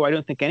player who I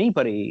don't think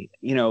anybody,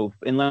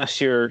 unless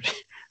you're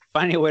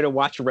finding a way to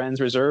watch Rennes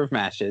reserve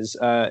matches,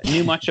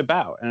 knew much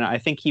about. And I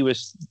think he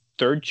was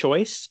third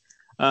choice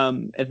at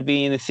the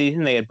beginning of the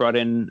season. They had brought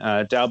in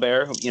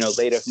Dalbert,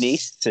 late of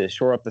Nice, to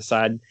shore up the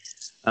side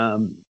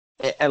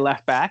at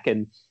left back.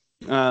 And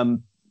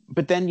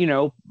but then,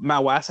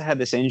 Mawassa had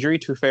this injury.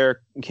 Truffert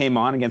came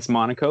on against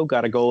Monaco,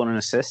 got a goal and an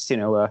assist,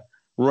 a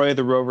Roy of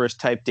the Rovers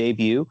type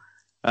debut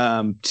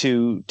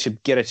to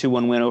get a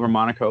 2-1 win over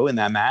Monaco in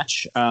that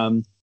match.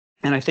 And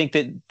I think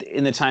that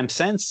in the time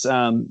since,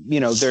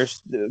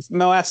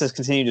 Mawassa has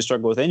continued to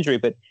struggle with injury,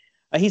 but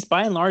he's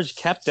by and large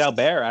kept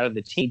Dalbert out of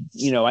the team.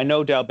 I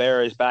know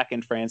Dalbert is back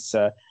in France,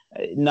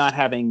 not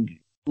having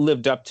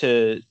lived up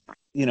to,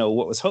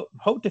 what was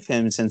hoped of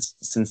him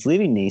since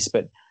leaving Nice.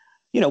 But,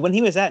 when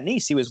he was at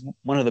Nice, he was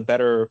one of the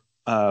better,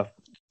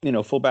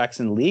 fullbacks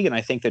in the league. And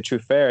I think that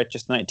Truffert at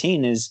just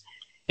 19 is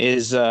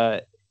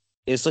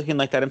looking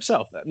like that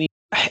himself. I mean,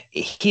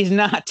 he's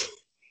not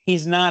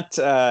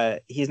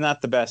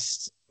the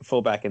best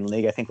fullback in the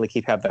league. I think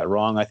L'Équipe have that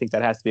wrong. I think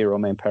that has to be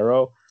Romain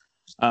Perrault.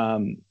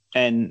 And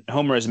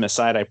homerism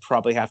aside, I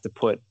probably have to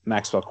put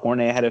Maxwell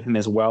Cornet ahead of him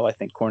as well. I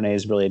think Cornet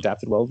has really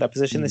adapted well to that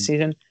position this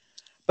season.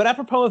 But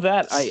apropos of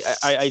that,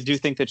 I do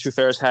think that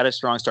Truffert has had a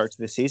strong start to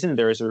the season.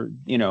 There is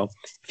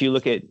if you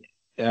look at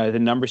the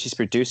numbers he's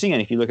producing,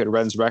 and if you look at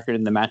Rennes' record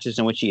in the matches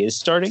in which he is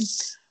starting,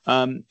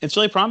 it's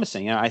really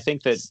promising. I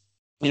think that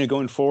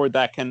going forward,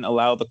 that can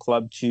allow the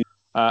club to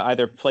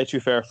either play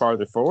Truffert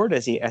farther forward,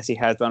 as he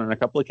has done on a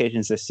couple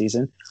occasions this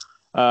season,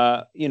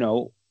 or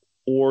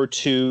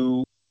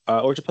to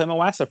play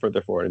Mawassa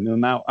further forward. I mean,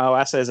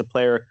 Mawassa is a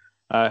player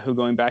who,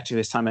 going back to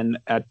his time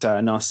at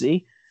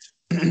Nancy,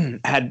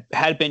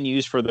 had been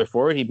used further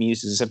forward. He'd been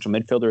used as a central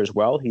midfielder as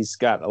well. He's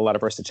got a lot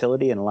of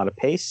versatility and a lot of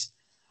pace.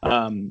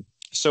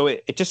 So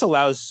it just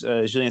allows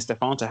Julien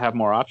Stéphan to have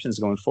more options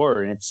going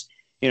forward. And it's,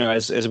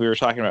 as we were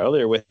talking about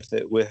earlier with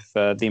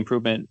the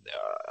improvement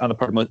on the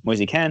part of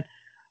Moise Kean,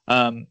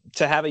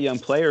 to have a young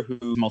player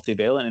who's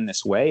multivalent in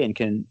this way and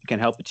can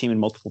help the team in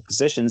multiple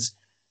positions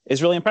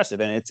is really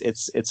impressive. And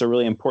it's a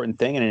really important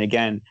thing. And it,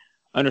 again,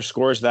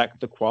 underscores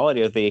the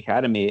quality of the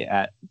academy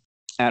at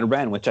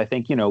Rennes, which I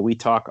think, we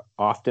talk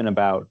often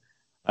about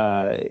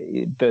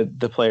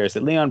the players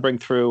that Lyon bring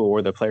through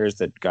or the players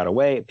that got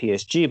away at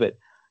PSG. But,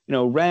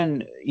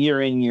 Rennes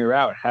year in, year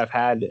out have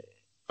had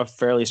a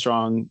fairly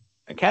strong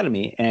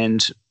academy.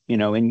 And, in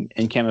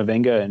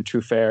Camavinga and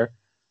Truffert,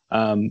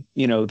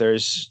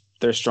 there's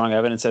strong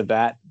evidence of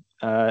that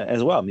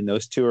as well. I mean,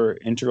 those two are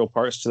integral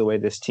parts to the way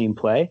this team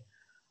play.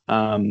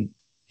 And,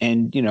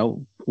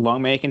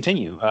 long may it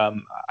continue.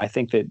 I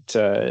think that,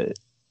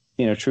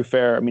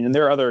 Truffert, and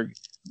there are other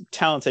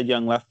talented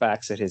young left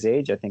backs at his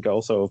age. I think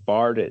also of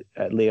Bard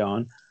at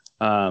Lyon,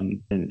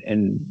 and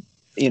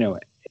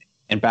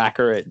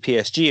Backer at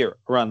PSG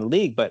around the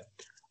league. But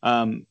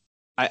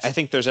I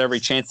think there's every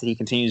chance that he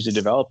continues to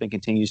develop and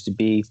continues to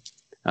be,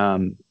 a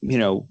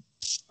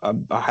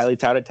highly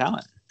touted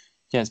talent.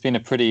 Yeah, it's been a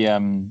pretty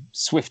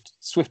swift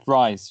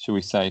rise, shall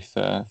we say,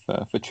 for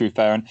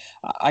Truffert. And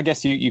I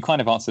guess you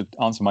kind of answered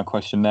my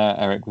question there,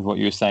 Eric, with what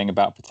you were saying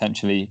about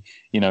potentially,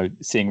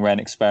 seeing Rennes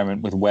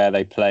experiment with where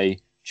they play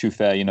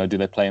Truffert. Do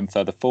they play him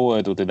further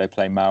forward or do they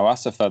play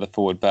Mawasa further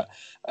forward? But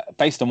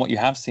based on what you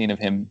have seen of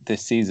him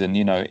this season,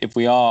 if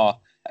we are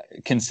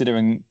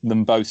considering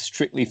them both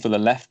strictly for the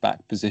left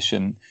back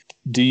position,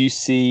 do you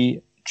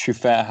see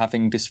Truffert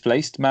having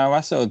displaced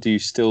Mawasa, or do you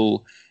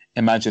still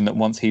imagine that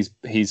once he's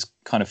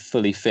kind of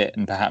fully fit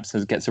and perhaps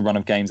gets a run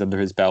of games under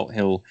his belt,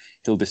 he'll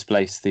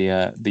displace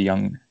the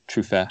young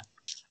Truffert?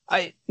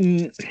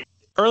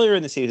 Earlier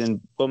in the season,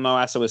 when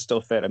Mawasa was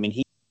still fit,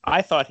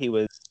 I thought he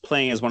was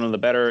playing as one of the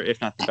better, if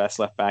not the best,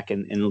 left back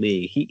in the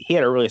league. He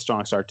had a really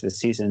strong start to the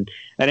season.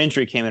 That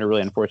injury came at a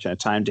really unfortunate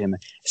time to him,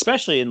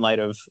 especially in light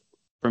of,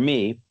 for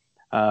me,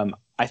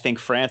 I think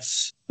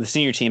France, the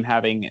senior team,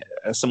 having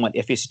a somewhat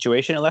iffy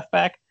situation at left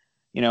back.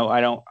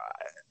 Theo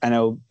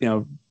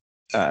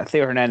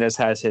Hernandez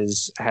has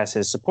his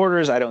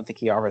supporters. I don't think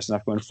he offers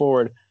enough going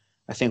forward.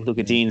 I think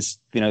Lucas Digne's,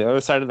 the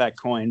other side of that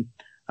coin.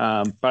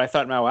 But I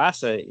thought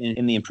Mawasa,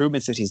 in the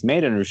improvements that he's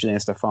made under Julien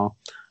Stéphan,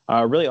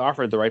 really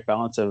offered the right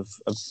balance of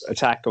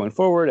attack going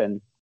forward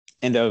and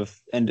of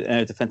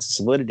defensive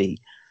solidity.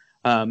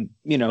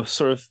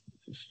 Sort of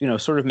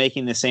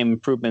making the same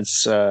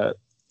improvements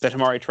that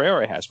Amari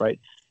Traore has, right?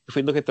 If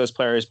we look at those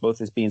players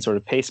both as being sort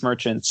of pace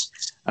merchants,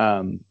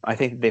 I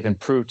think that they've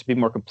improved to be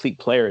more complete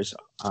players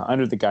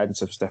under the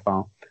guidance of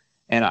Stéphan.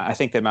 And I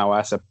think that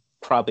Mawasa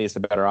probably is the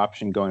better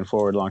option going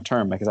forward long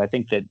term, because I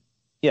think that,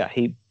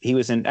 he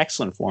was in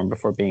excellent form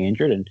before being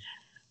injured, and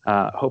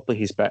hopefully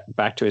he's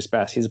back to his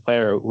best. He's a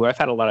player who I've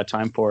had a lot of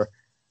time for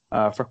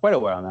quite a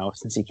while now,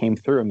 since he came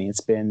through.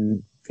 It's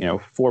been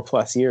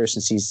 4+ years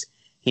since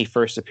he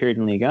first appeared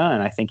in Ligue 1,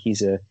 and I think he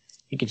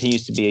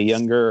continues to be a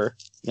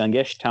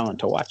youngish talent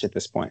to watch at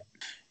this point.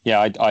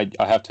 Yeah, I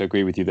have to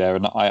agree with you there,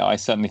 and I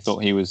certainly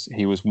thought he was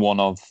one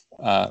of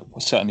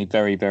certainly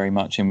very, very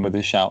much in with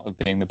a shout of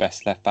being the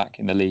best left back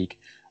in the league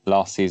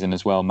last season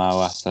as well,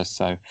 Mawasa.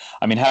 So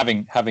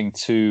having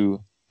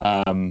two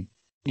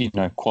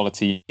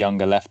quality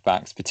younger left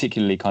backs,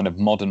 particularly kind of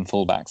modern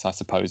fullbacks, I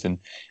suppose, in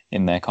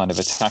their kind of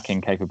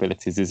attacking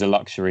capabilities, is a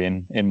luxury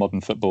in modern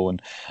football,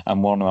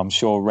 and one I'm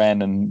sure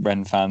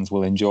Rennes fans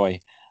will enjoy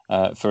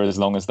for as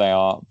long as they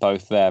are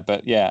both there.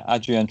 But yeah,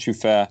 Adrien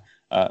Truffert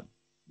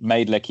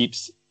made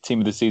L'Équipe's team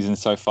of the season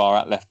so far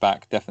at left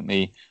back.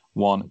 Definitely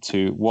one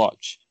to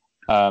watch.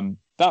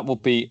 That will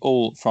be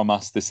all from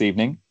us this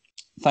evening.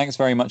 Thanks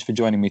very much for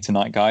joining me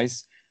tonight,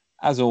 guys.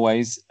 As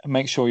always,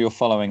 make sure you're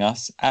following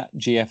us at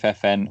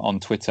GFFN on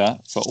Twitter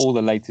for all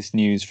the latest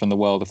news from the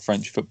world of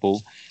French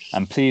football.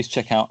 And please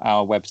check out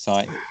our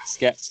website,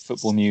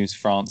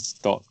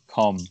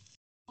 skepfootballnewsfrance.com.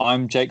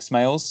 I'm Jake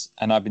Smales,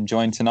 and I've been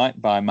joined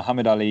tonight by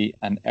Mohamed Ali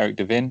and Eric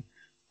Devin.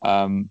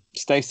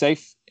 Stay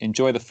safe,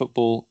 enjoy the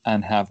football,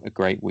 and have a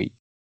great week.